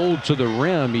Caesar rolled to the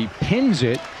rim, he pins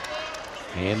it,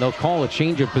 and they'll call a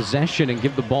change of possession and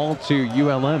give the ball to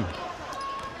ULM.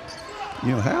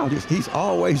 You know, Howell, he's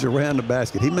always around the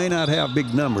basket. He may not have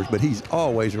big numbers, but he's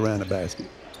always around the basket.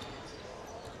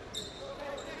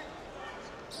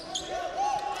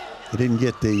 He didn't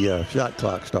get the shot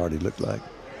clock started, looked like.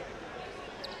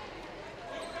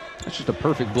 That's just a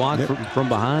perfect block from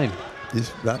behind.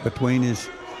 Just right between his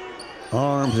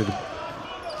arms and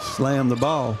slam the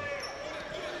ball.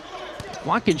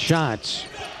 Blocking shots.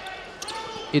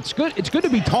 It's good. It's good to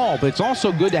be tall, but it's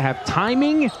also good to have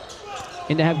timing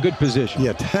and to have good position.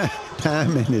 Yeah,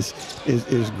 timing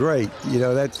is great. You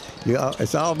know,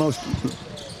 it's almost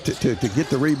to get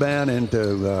the rebound and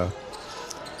to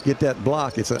get that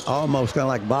block. It's almost kind of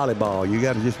like volleyball. You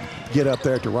got to just get up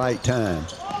there at the right time.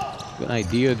 Good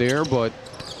idea there, but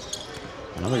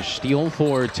another steal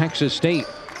for Texas State.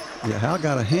 Yeah, Hal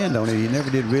got a hand on it. He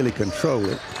never did really control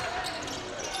it.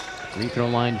 Free throw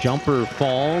line jumper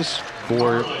falls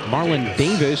for Marlon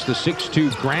Davis, the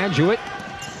 6'2 graduate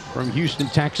from Houston,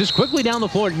 Texas. Quickly down the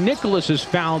floor, Nicholas is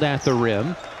fouled at the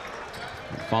rim.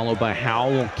 Followed by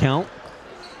Howell will count.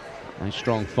 Nice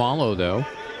strong follow, though.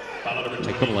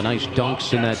 A couple of nice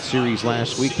dunks in that series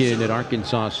last weekend at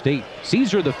Arkansas State.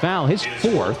 Caesar the foul, his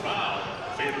 4th.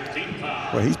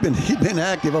 Well, he's been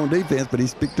active on defense, but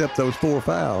he's picked up those 4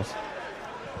 fouls.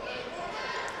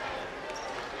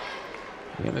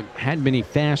 We haven't had many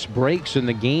fast breaks in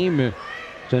the game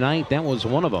tonight. That was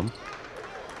one of them.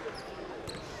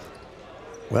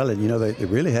 Well, and you know, they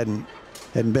really hadn't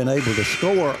been able to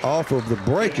score off of the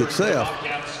break itself.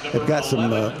 They've got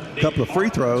some couple of free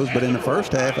throws, but in the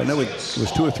first half, I know it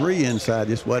was 2 or 3 inside,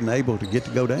 just wasn't able to get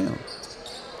to go down.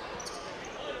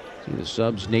 See the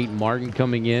subs, Nate Martin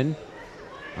coming in.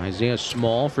 Isaiah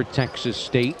Small for Texas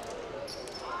State.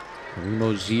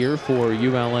 Mosier for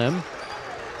ULM.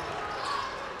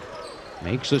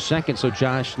 Makes a second, so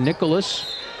Josh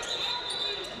Nicholas.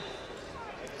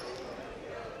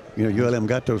 You know, ULM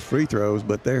got those free throws,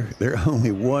 but they're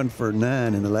only 1 for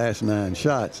 9 in the last 9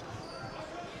 shots.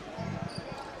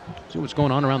 See what's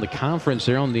going on around the conference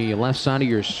there on the left side of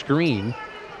your screen.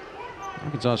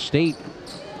 Arkansas State,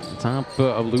 on top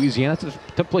of Louisiana. That's a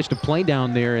tough place to play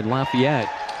down there in Lafayette.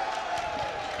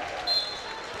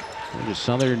 Georgia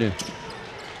Southern.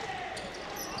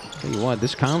 Tell you what,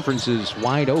 this conference is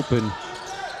wide open,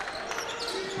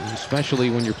 especially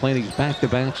when you're playing these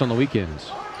back-to-backs on the weekends.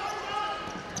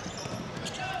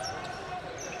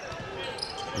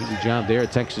 Easy job there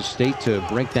at Texas State to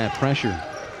break that pressure.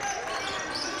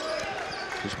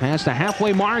 Just past the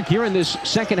halfway mark here in this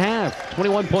second half.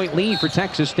 21-point lead for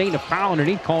Texas State. A foul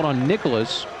underneath called on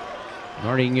Nicholas.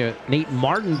 Guarding Nate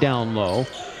Martin down low.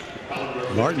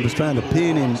 Martin was trying to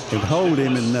pin him and hold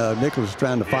him, and Nicholas was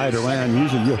trying to fight around.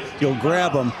 Usually you'll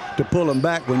grab them to pull them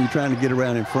back when you're trying to get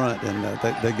around in front, and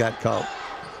they got caught.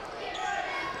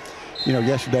 You know,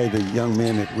 yesterday the young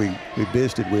men that we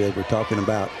visited with were talking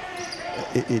about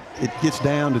it gets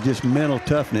down to just mental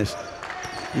toughness.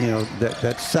 You know,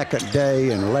 that second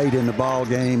day and late in the ball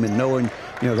game, and knowing,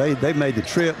 you know, they made the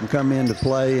trip and come in to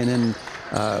play, and then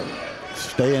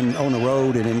staying on the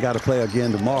road and then got to play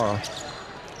again tomorrow.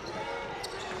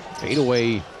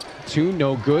 Fadeaway 2,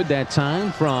 no good that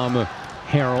time from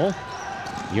Harrell.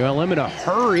 ULM in a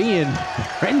hurry, and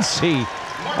Renzi,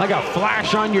 like a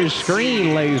flash on your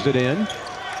screen, lays it in.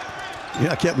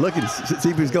 Yeah, I kept looking to see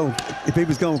if he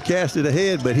was going to cast it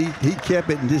ahead, but he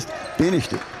kept it and just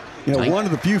finished it. You know, one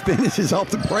of the few finishes off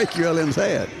the break ULM's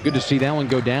had. Good to see that one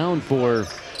go down for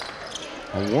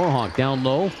a Warhawk. Down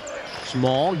low,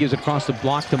 Small gives it across the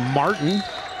block to Martin,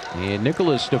 and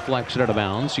Nicholas deflects it out of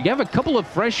bounds. So you have a couple of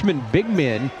freshman big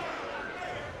men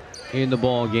in the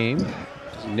ball game.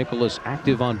 Nicholas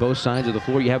active on both sides of the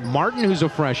floor. You have Martin, who's a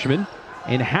freshman,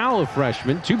 and Howell, a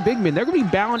freshman. 2 big men. They're going to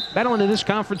be battling in this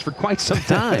conference for quite some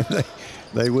time.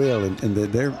 They will, and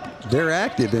they're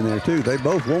active in there too. They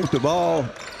both want the ball.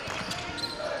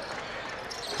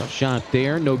 Tough shot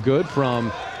there, no good from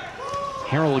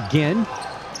Harrell again.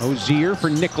 Ozier for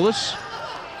Nicholas.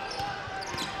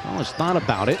 Almost thought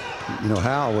about it. You know,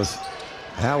 Howell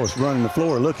was running the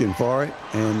floor looking for it,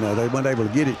 and they weren't able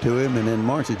to get it to him. And then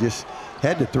Marcy just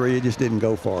had the 3, it just didn't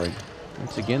go for him.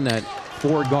 Once again, that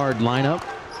 4-guard lineup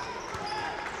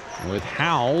with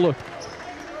Howell,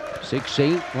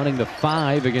 6'8", running the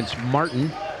 5 against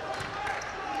Martin.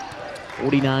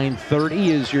 49-30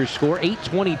 is your score.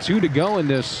 8:22 to go in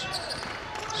this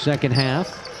second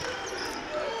half.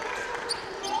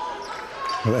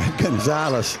 Well,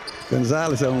 Gonzalez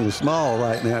on the small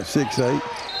right now at 6'8".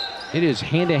 It is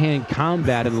hand-to-hand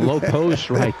combat in the low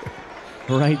post right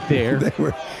there.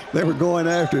 They were going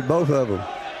after it, both of them.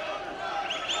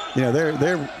 You know,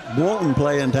 they're wanting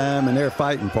playing time and they're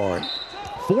fighting for it.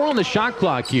 4 on the shot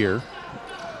clock here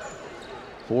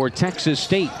for Texas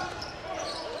State.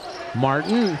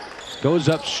 Martin goes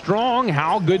up strong.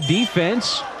 Howell, good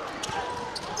defense.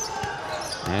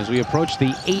 As we approach the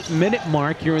 8-minute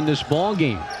mark here in this ball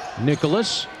game,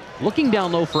 Nicholas looking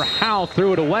down low for Howell,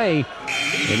 threw it away,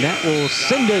 and that will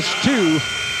send us to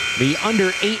the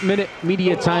under 8-minute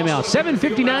media timeout.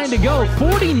 7:59 to go.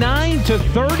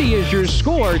 49-30 is your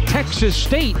score. Texas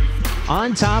State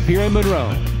on top here in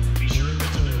Monroe.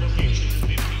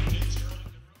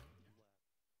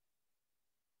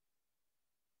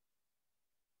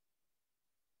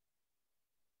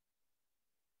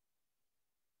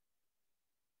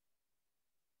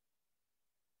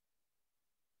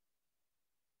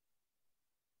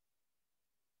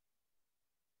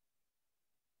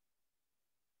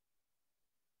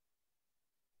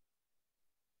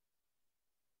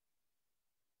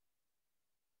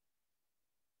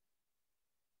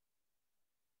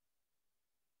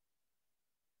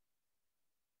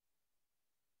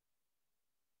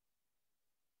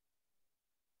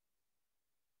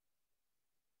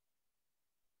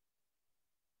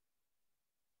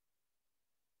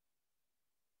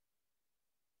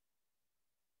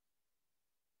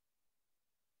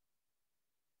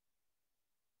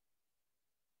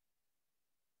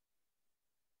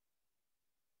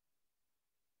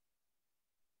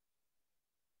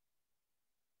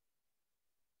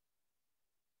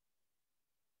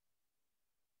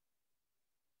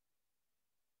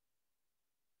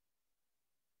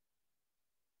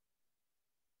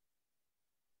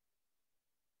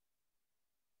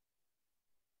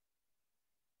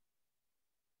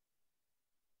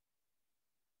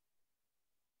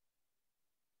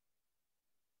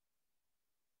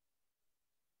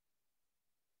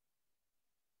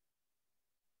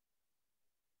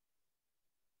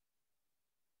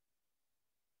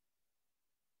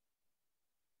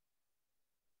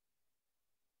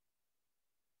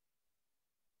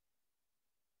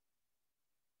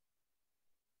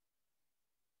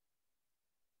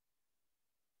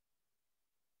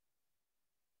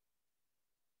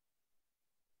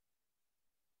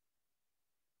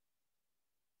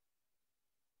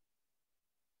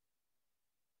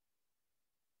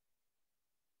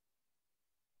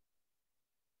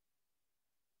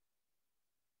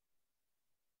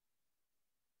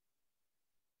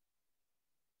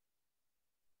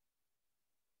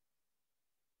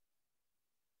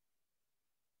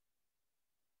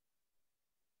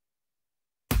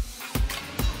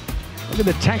 at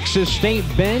the Texas State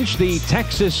bench. The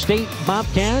Texas State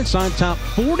Bobcats on top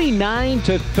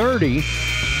 49-30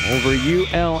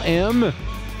 over ULM.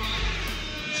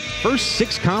 First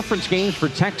 6 conference games for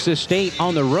Texas State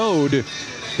on the road.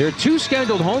 Their 2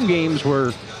 scheduled home games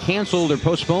were canceled or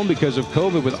postponed because of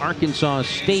COVID with Arkansas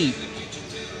State.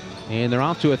 And they're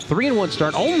off to a 3-1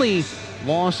 start. Only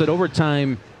loss at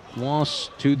overtime, loss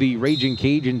to the Raging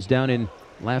Cajuns down in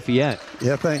Lafayette.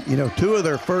 Yeah, I think, 2 of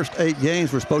their first 8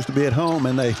 games were supposed to be at home,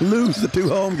 and they lose the 2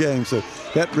 home games. So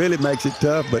that really makes it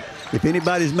tough. But if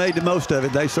anybody's made the most of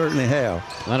it, they certainly have.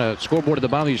 Not a scoreboard at the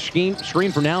bottom of your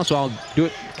screen for now, so I'll do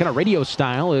it kind of radio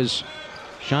style. As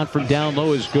shot from down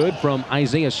low is good from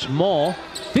Isaiah Small.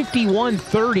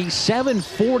 51-30,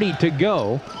 7:40 to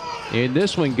go. In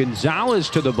this one, Gonzalez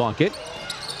to the bucket.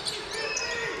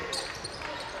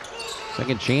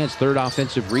 Second chance, third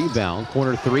offensive rebound.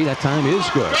 Corner 3, that time is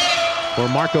good for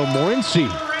Marco Morency.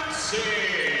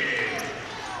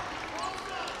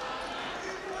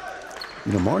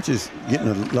 March is getting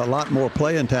a lot more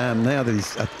playing time now that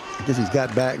I guess he's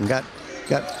got back and got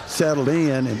settled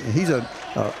in, and he's a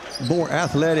more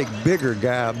athletic, bigger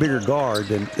guy, bigger guard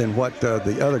than what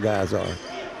the other guys are.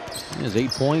 He has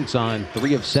 8 points on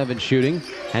 3 of 7 shooting.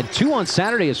 Had 2 on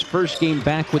Saturday, his first game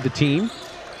back with the team.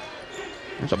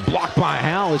 There's a block by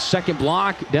Howell, his second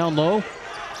block down low.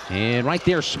 And right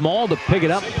there, Small to pick it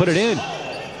up and put it in.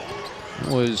 It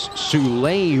was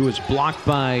Souley who was blocked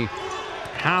by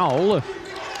Howell.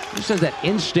 Just has that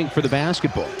instinct for the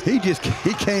basketball. He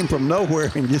came from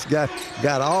nowhere and just got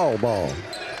all ball.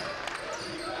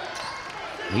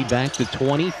 Lead back to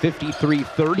 20,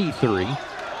 53-33.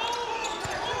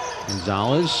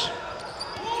 Gonzalez.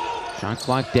 Shot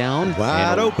clock down.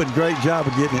 Wide open. Great job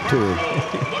of getting it to him.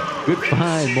 Good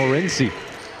find, Morency.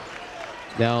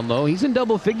 Down low. He's in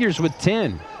double figures with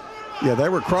 10. Yeah, they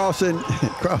were crossing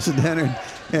down there,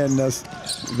 and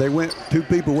 2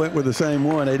 people went with the same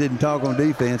one. They didn't talk on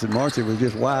defense, and Marcy was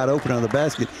just wide open on the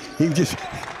basket. He was just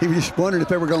wondering if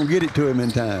they were going to get it to him in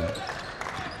time.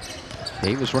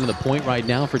 Davis running the point right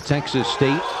now for Texas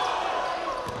State.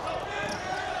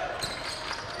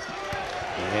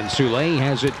 And Souley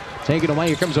has it taken away.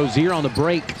 Here comes Ozier on the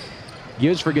break.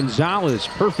 Gives for Gonzalez.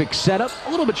 Perfect setup. A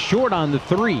little bit short on the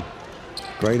 3.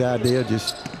 Great idea.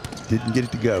 Just didn't get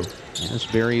it to go.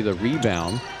 Asbury the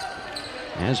rebound.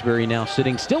 Asbury now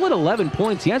sitting still at 11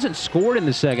 points. He hasn't scored in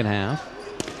the second half,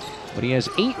 but he has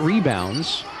 8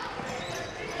 rebounds.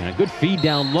 And a good feed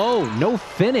down low. No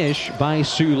finish by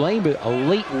Souley, but a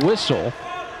late whistle.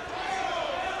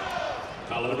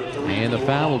 And the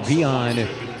foul will be on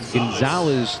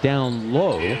Gonzalez down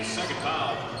low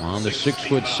on the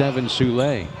 6'7"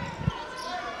 Souley.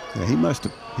 Yeah, he must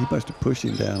have pushed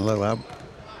him down low.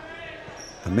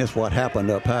 I missed what happened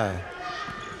up high.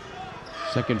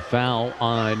 Second foul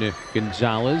on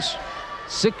Gonzalez.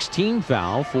 16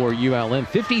 foul for ULM.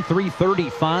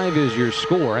 53-35 is your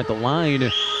score. At the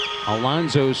line,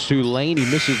 Alonzo Souley. He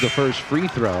misses the first free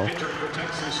throw.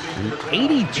 An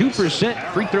 82%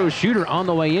 free throw shooter on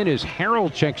the way in as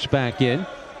Harrell checks back in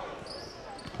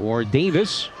for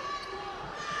Davis.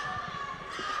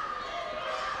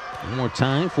 One more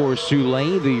time for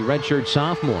Souley, the redshirt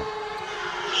sophomore.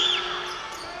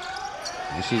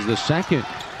 This is the second.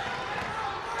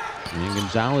 And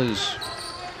Gonzalez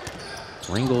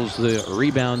wrangles the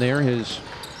rebound there, his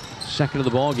second of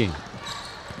the ball game.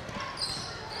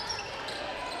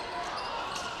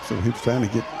 So he was trying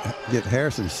to get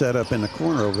Harrison set up in the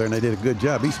corner over there, and they did a good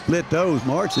job. He split those,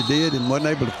 Marcy did, and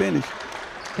wasn't able to finish.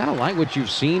 Kind of like what you've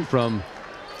seen from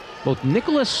both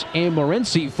Nicholas and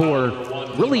Morency for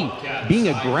really being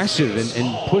aggressive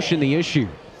and pushing the issue.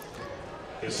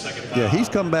 Yeah, he's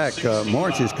come back.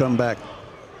 March has come back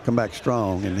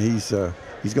strong, and he's going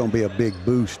to be a big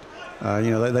boost.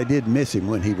 They did miss him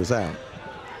when he was out.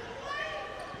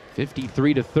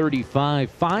 53-35,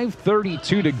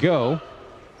 5:32 to go.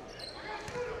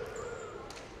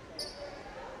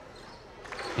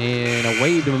 And a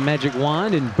wave of a magic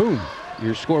wand, and boom,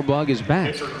 your score bug is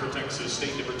back.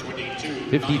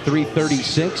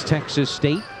 53-36, Texas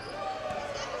State.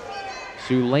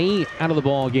 Souley out of the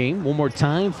ball game. One more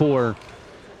time for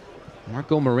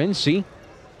Marco Morency.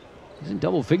 He's in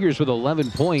double figures with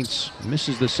 11 points.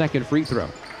 Misses the second free throw.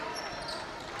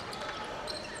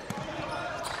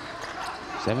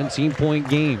 17-point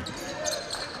game.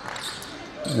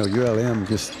 ULM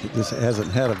just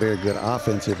hasn't had a very good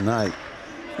offensive night.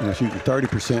 Shooting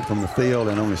 30% from the field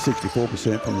and only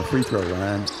 64% from the free throw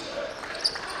line.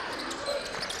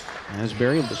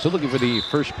 Asbury still looking for the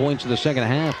first points of the second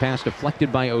half. Pass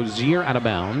deflected by Ozier out of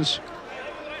bounds.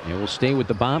 It will stay with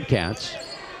the Bobcats.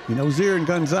 You know, Zier and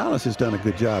Gonzalez has done a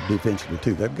good job defensively,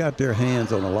 too. They've got their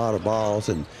hands on a lot of balls,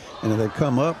 and they've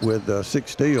come up with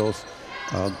 6 steals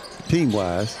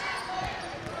team-wise.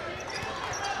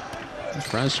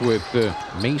 Impressed with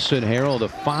Mason Harrell, the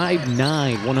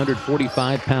 5'9",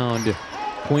 145-pound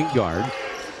point guard.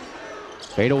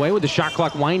 Fade away with the shot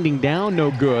clock winding down,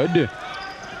 no good.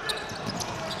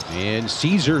 And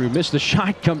Caesar, who missed the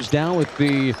shot, comes down with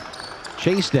the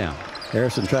chase down.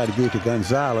 Harrison tried to get it to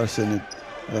Gonzalez, and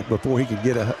before he could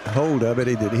get a hold of it,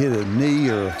 he hit a knee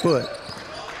or a foot.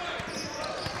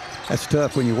 That's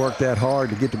tough when you work that hard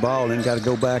to get the ball and then got to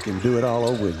go back and do it all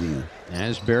over again.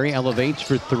 Asbury elevates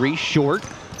for 3 short.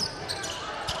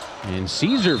 And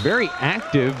Caesar very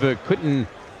active, couldn't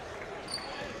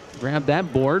grab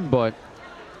that board, but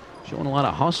showing a lot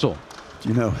of hustle.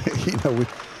 You know,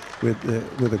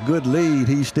 with a good lead,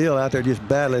 he's still out there just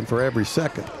battling for every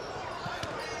second.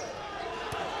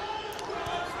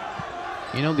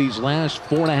 You know, these last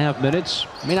 4.5 minutes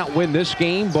may not win this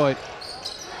game, but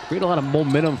create a lot of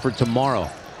momentum for tomorrow.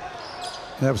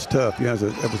 That was tough. You know,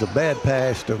 it was a bad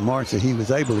pass to Marcy. He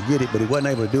was able to get it, but he wasn't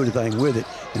able to do anything with it,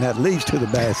 and that leads to the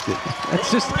basket.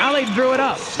 That's just how they drew it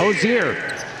up. Ozier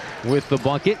with the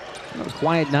bucket. A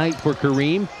quiet night for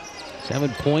Kareem. 7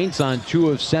 points on 2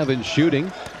 of 7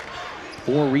 shooting.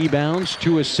 4 rebounds,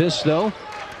 2 assists, though,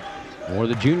 for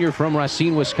the junior from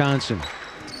Racine, Wisconsin.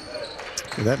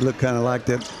 That looked kind of like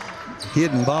that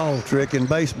hidden ball trick in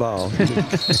baseball.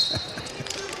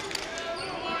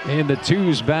 And the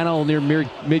twos battle near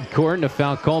midcourt, and a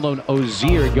foul called on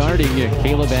Ozier guarding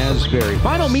Caleb Asbury.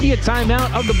 Final media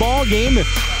timeout of the ball game.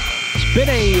 It's been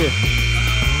a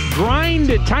grind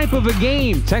type of a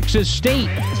game. Texas State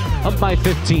up by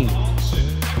 15.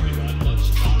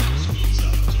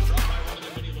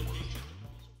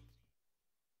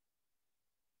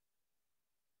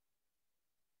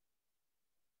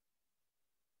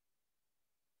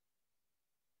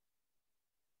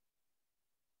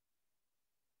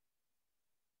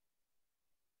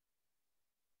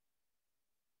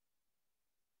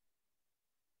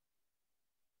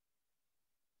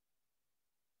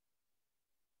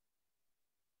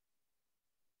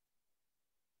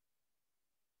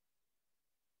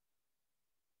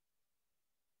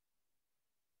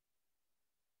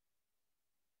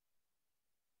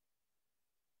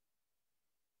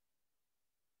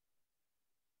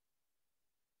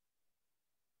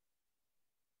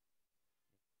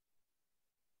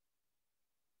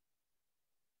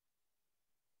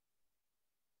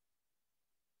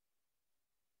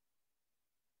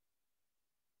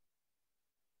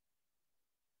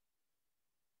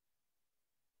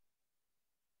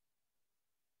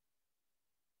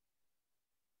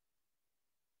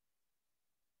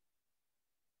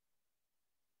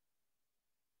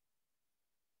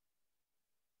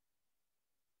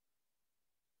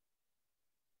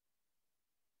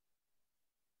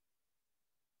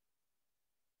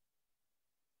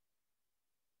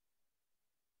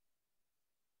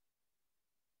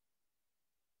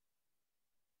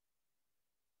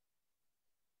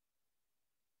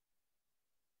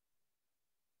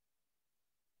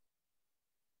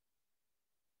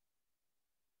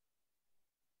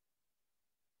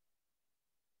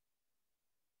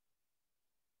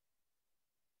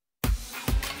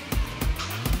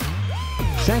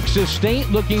 Texas State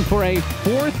looking for a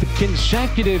 4th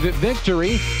consecutive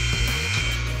victory.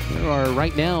 There are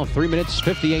right now 3 minutes,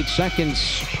 58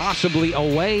 seconds possibly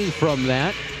away from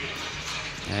that,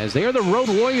 as they are the road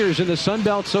warriors in the Sun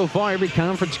Belt so far. Every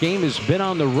conference game has been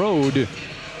on the road. They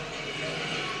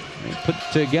put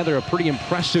together a pretty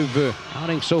impressive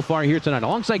outing so far here tonight.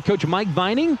 Alongside Coach Mike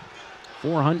Vining,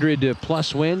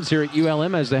 400-plus wins here at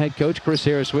ULM as the head coach. Chris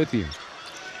Harris with you.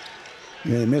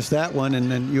 Yeah, they missed that one,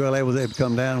 and then ULA was able to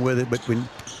come down with it. But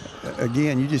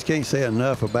again, you just can't say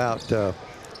enough about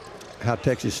how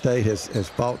Texas State has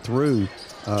fought through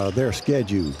their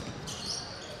schedule.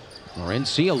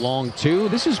 Morency a long 2.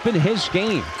 This has been his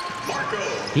game.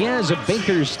 He has a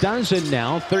baker's dozen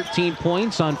now. 13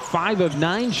 points on 5 of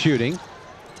 9 shooting.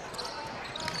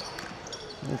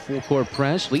 Full court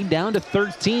press. Lead down to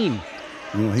 13.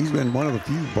 You know, he's been one of the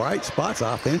few bright spots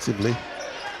offensively.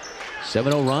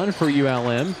 7-0 run for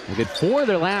ULM. They get 4 of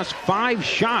their last 5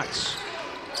 shots.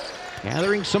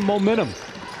 Gathering some momentum.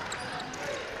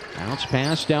 Bounce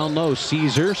pass down low.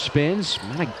 Caesar spins.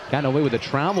 Might have gotten away with a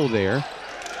travel there.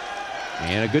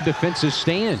 And a good defensive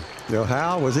stand. You know,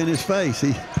 Howell was in his face.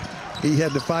 He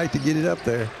had to fight to get it up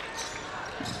there.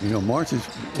 You know, March is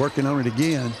working on it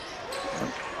again.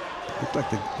 Looked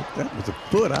like that was a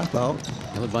foot, I thought.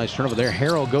 Ill-advised turnover there.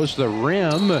 Harrell goes to the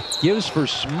rim. Gives for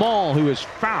Small, who is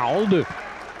fouled.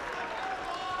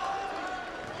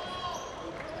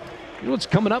 You know what's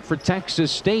coming up for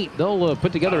Texas State? They'll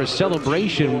put together a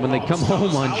celebration when they come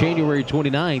home on January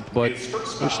 29th, but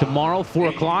it's tomorrow, 4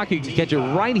 o'clock. You can catch it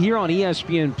right here on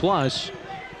ESPN+.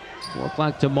 4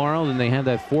 o'clock tomorrow, then they have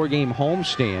that 4-game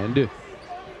homestand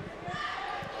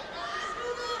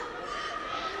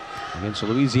against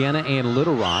Louisiana and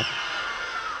Little Rock.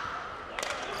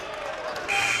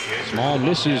 Small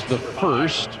misses the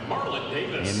first,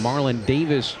 and Marlon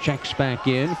Davis checks back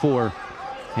in for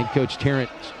head coach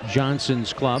Terrence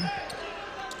Johnson's club.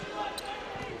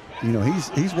 You know,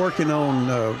 he's working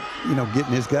on, you know,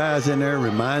 getting his guys in there,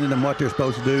 reminding them what they're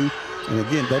supposed to do. And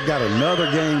again, they've got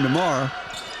another game tomorrow.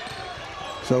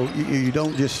 So you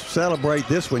don't just celebrate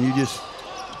this one, you just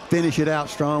finish it out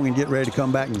strong and get ready to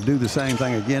come back and do the same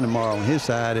thing again tomorrow on his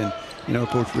side. And, you know,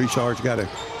 Coach Richard's got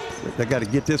to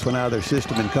get this one out of their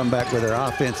system and come back with their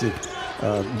offensive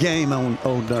game on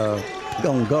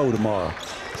go tomorrow.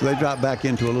 So they drop back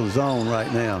into a little zone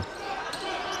right now.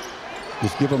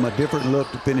 Just give them a different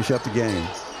look to finish up the game.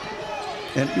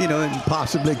 And, you know, and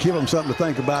possibly give them something to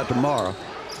think about tomorrow.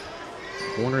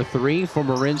 Corner 3 for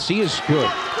Morency is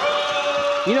good.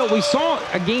 You know, we saw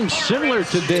a game similar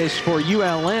to this for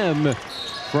ULM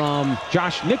from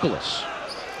Josh Nicholas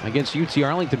against UT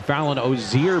Arlington. Fallon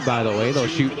Ozier, by the way. They'll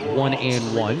shoot 1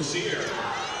 and 1.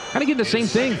 Kind of get the same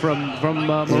thing from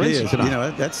Morency tonight. You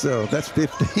know, that's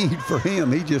 15 for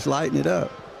him. He just lighting it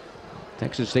up.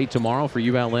 Texas State tomorrow for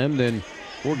ULM, then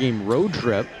 4-game road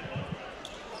trip.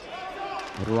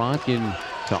 Little Rock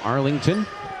into Arlington.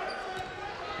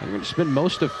 And we're going to spend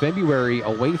most of February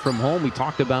away from home. We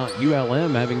talked about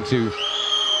ULM having to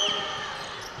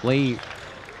play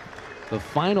the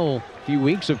final few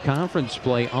weeks of conference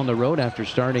play on the road after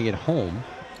starting at home.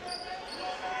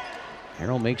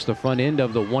 Harrell makes the front end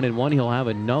of the 1-and-1. He'll have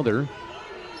another.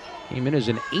 Came in as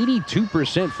an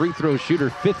 82% free throw shooter,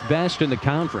 5th best in the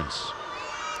conference.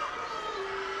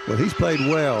 Well, he's played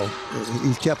well.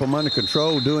 He's kept them under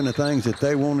control, doing the things that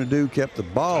they want to do, kept the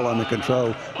ball under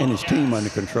control, and his team under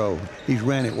control. He's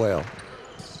ran it well.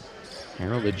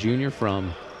 Harrell, the junior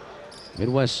from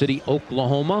Midwest City,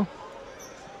 Oklahoma.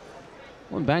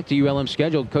 Going back to ULM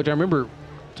schedule, Coach, I remember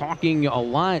talking a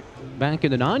lot back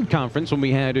in the non-conference when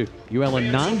we had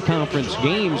ULM non-conference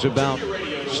games about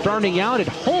starting out at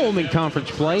home in conference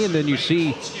play, and then you see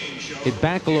it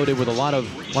backloaded with a lot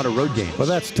of road games. Well,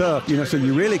 that's tough, you know, so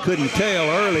you really couldn't tell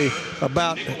early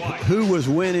about who was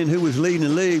winning, who was leading the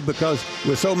league, because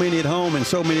with so many at home and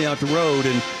so many out the road.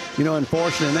 And, you know,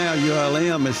 unfortunately now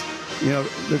ULM is, you know,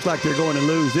 looks like they're going to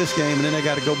lose this game, and then they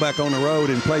got to go back on the road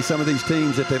and play some of these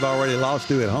teams that they've already lost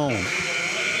to at home.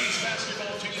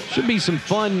 Should be some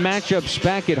fun matchups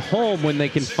back at home when they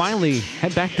can finally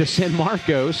head back to San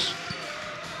Marcos.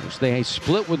 They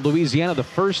split with Louisiana the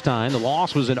first time. The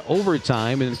loss was in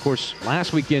overtime. And, of course,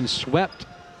 last weekend swept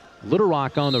Little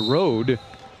Rock on the road,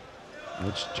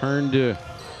 which turned a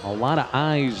lot of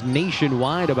eyes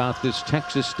nationwide about this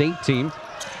Texas State team.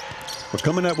 But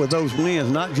coming up with those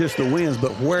wins, not just the wins,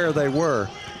 but where they were,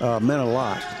 meant a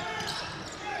lot.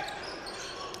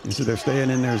 And so they're staying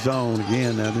in their zone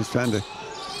again now, just trying to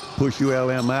push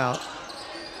ULM out.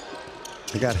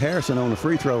 They got Harrison on the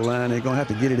free throw line. They're going to have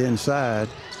to get it inside.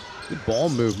 Good ball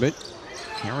movement.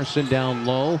 Harrison down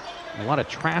low. A lot of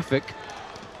traffic.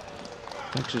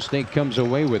 Texas State comes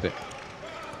away with it.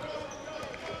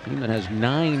 Team that has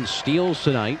 9 steals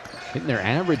tonight, hitting their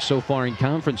average so far in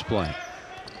conference play.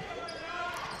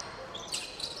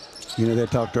 You know, they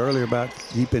talked earlier about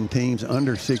keeping teams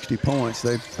under 60 points.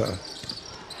 They've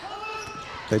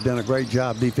done a great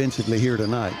job defensively here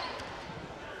tonight.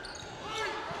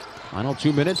 Final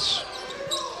 2 minutes.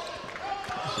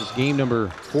 This is game number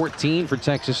 14 for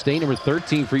Texas State, number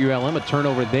 13 for ULM. A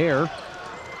turnover there.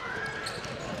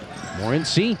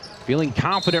 Morency feeling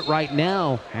confident right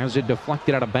now. Has it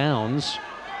deflected out of bounds.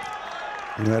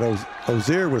 You know, that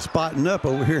Ozier was spotting up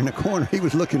over here in the corner. He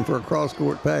was looking for a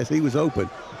cross-court pass. He was open,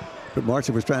 but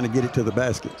Marcy was trying to get it to the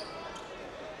basket.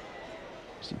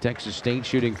 See Texas State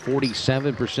shooting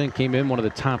 47%, came in one of the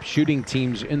top shooting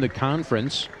teams in the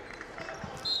conference.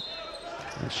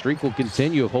 The streak will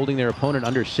continue of holding their opponent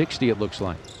under 60, it looks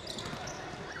like.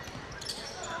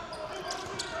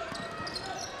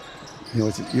 You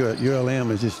know, ULM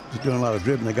is just doing a lot of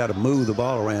dribbling. They got to move the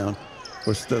ball around. Of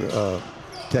course,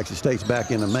 Texas State's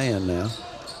back in the man now.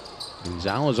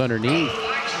 Gonzalez underneath.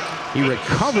 He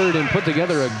recovered and put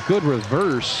together a good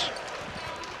reverse.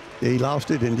 He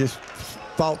lost it and just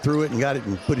fought through it and got it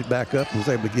and put it back up and was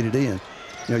able to get it in.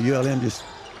 You know, ULM just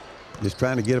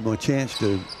trying to get them a chance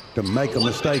to make a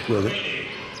mistake with it.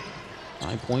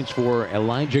 5 points for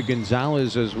Elijah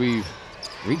Gonzalez as we've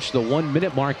reached the 1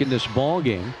 minute mark in this ball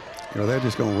game. You know, they're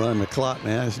just going to run the clock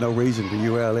now. There's no reason for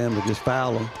ULM to just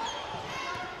foul them.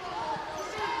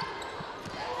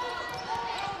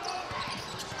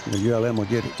 You know, ULM will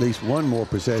get at least one more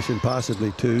possession,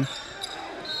 possibly two.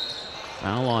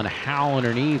 Foul on Howell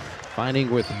underneath, fighting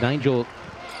with Nigel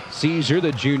Caesar,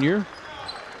 the junior.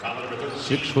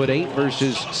 6'8"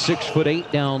 versus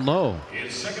 6'8" down low.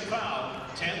 His second foul,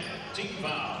 10th team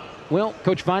foul. Well,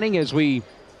 Coach Vining, as we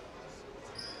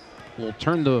will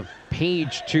turn the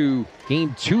page to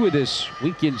game 2 of this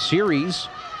weekend series,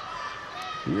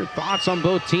 your thoughts on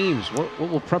both teams? What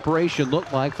will preparation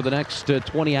look like for the next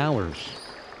 20 hours?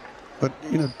 But,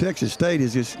 you know, Texas State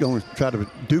is just going to try to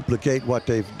duplicate what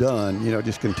they've done, you know,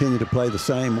 just continue to play the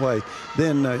same way.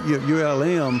 Then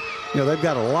ULM, you know, they've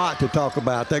got a lot to talk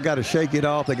about. They've got to shake it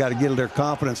off. They've got to get their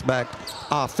confidence back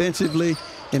offensively.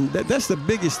 And that's the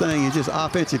biggest thing, is just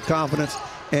offensive confidence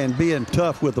and being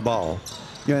tough with the ball.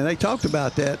 You know, and they talked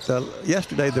about that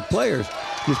yesterday, the players.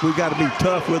 Just we've got to be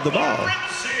tough with the ball.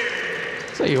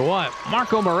 Tell you what,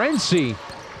 Marco Morency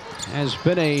has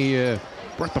been a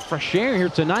breath of fresh air here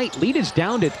tonight. Lead is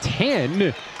down to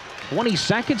 10. 20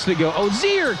 seconds to go.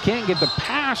 Ozier can't get the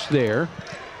pass there.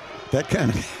 That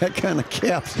kind of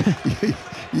caps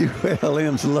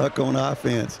ULM's luck on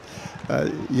offense.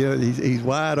 You know, he's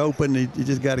wide open. You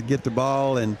just got to get the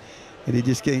ball, and he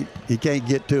just can't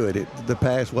get to it. The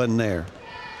pass wasn't there.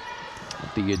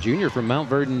 The junior from Mount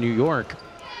Vernon, New York,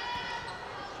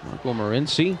 Marco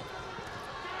Morency,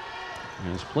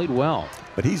 has played well.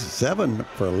 But he's 7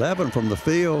 for 11 from the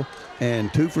field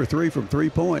and 2 for 3 from 3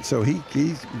 points. So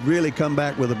he's really come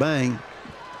back with a bang.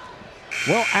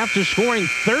 Well, after scoring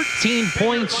 13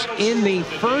 points in the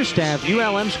first half,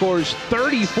 ULM scores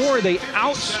 34. They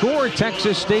outscore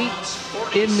Texas State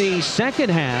in the second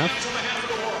half.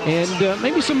 And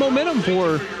maybe some momentum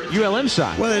for ULM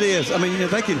side. Well, it is. I mean, you know,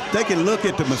 they can look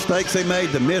at the mistakes they made,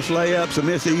 the missed layups, the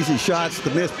missed easy shots, the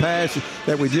missed pass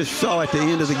that we just saw at the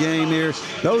end of the game there.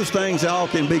 Those things all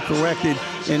can be corrected,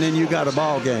 and then you got a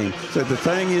ball game. So the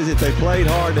thing is, if they played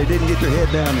hard, they didn't get their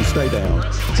head down and stay down.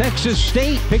 Texas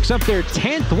State picks up their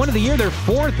 10th win of the year, their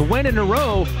 4th win in a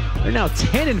row. They're now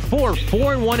 10-4,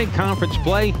 4-1 in conference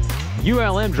play.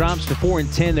 ULM drops to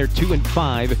 4-10. They're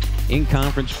 2-5 in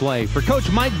conference play. For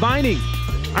Coach Mike Vining,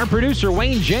 our producer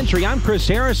Wayne Gentry, I'm Chris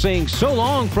Harris saying so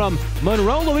long from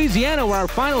Monroe, Louisiana, where our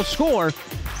final score,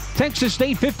 Texas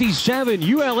State 57,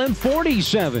 ULM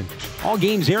 47. All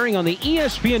games airing on the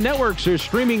ESPN networks are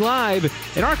streaming live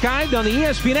and archived on the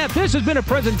ESPN app. This has been a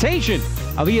presentation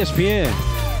of ESPN.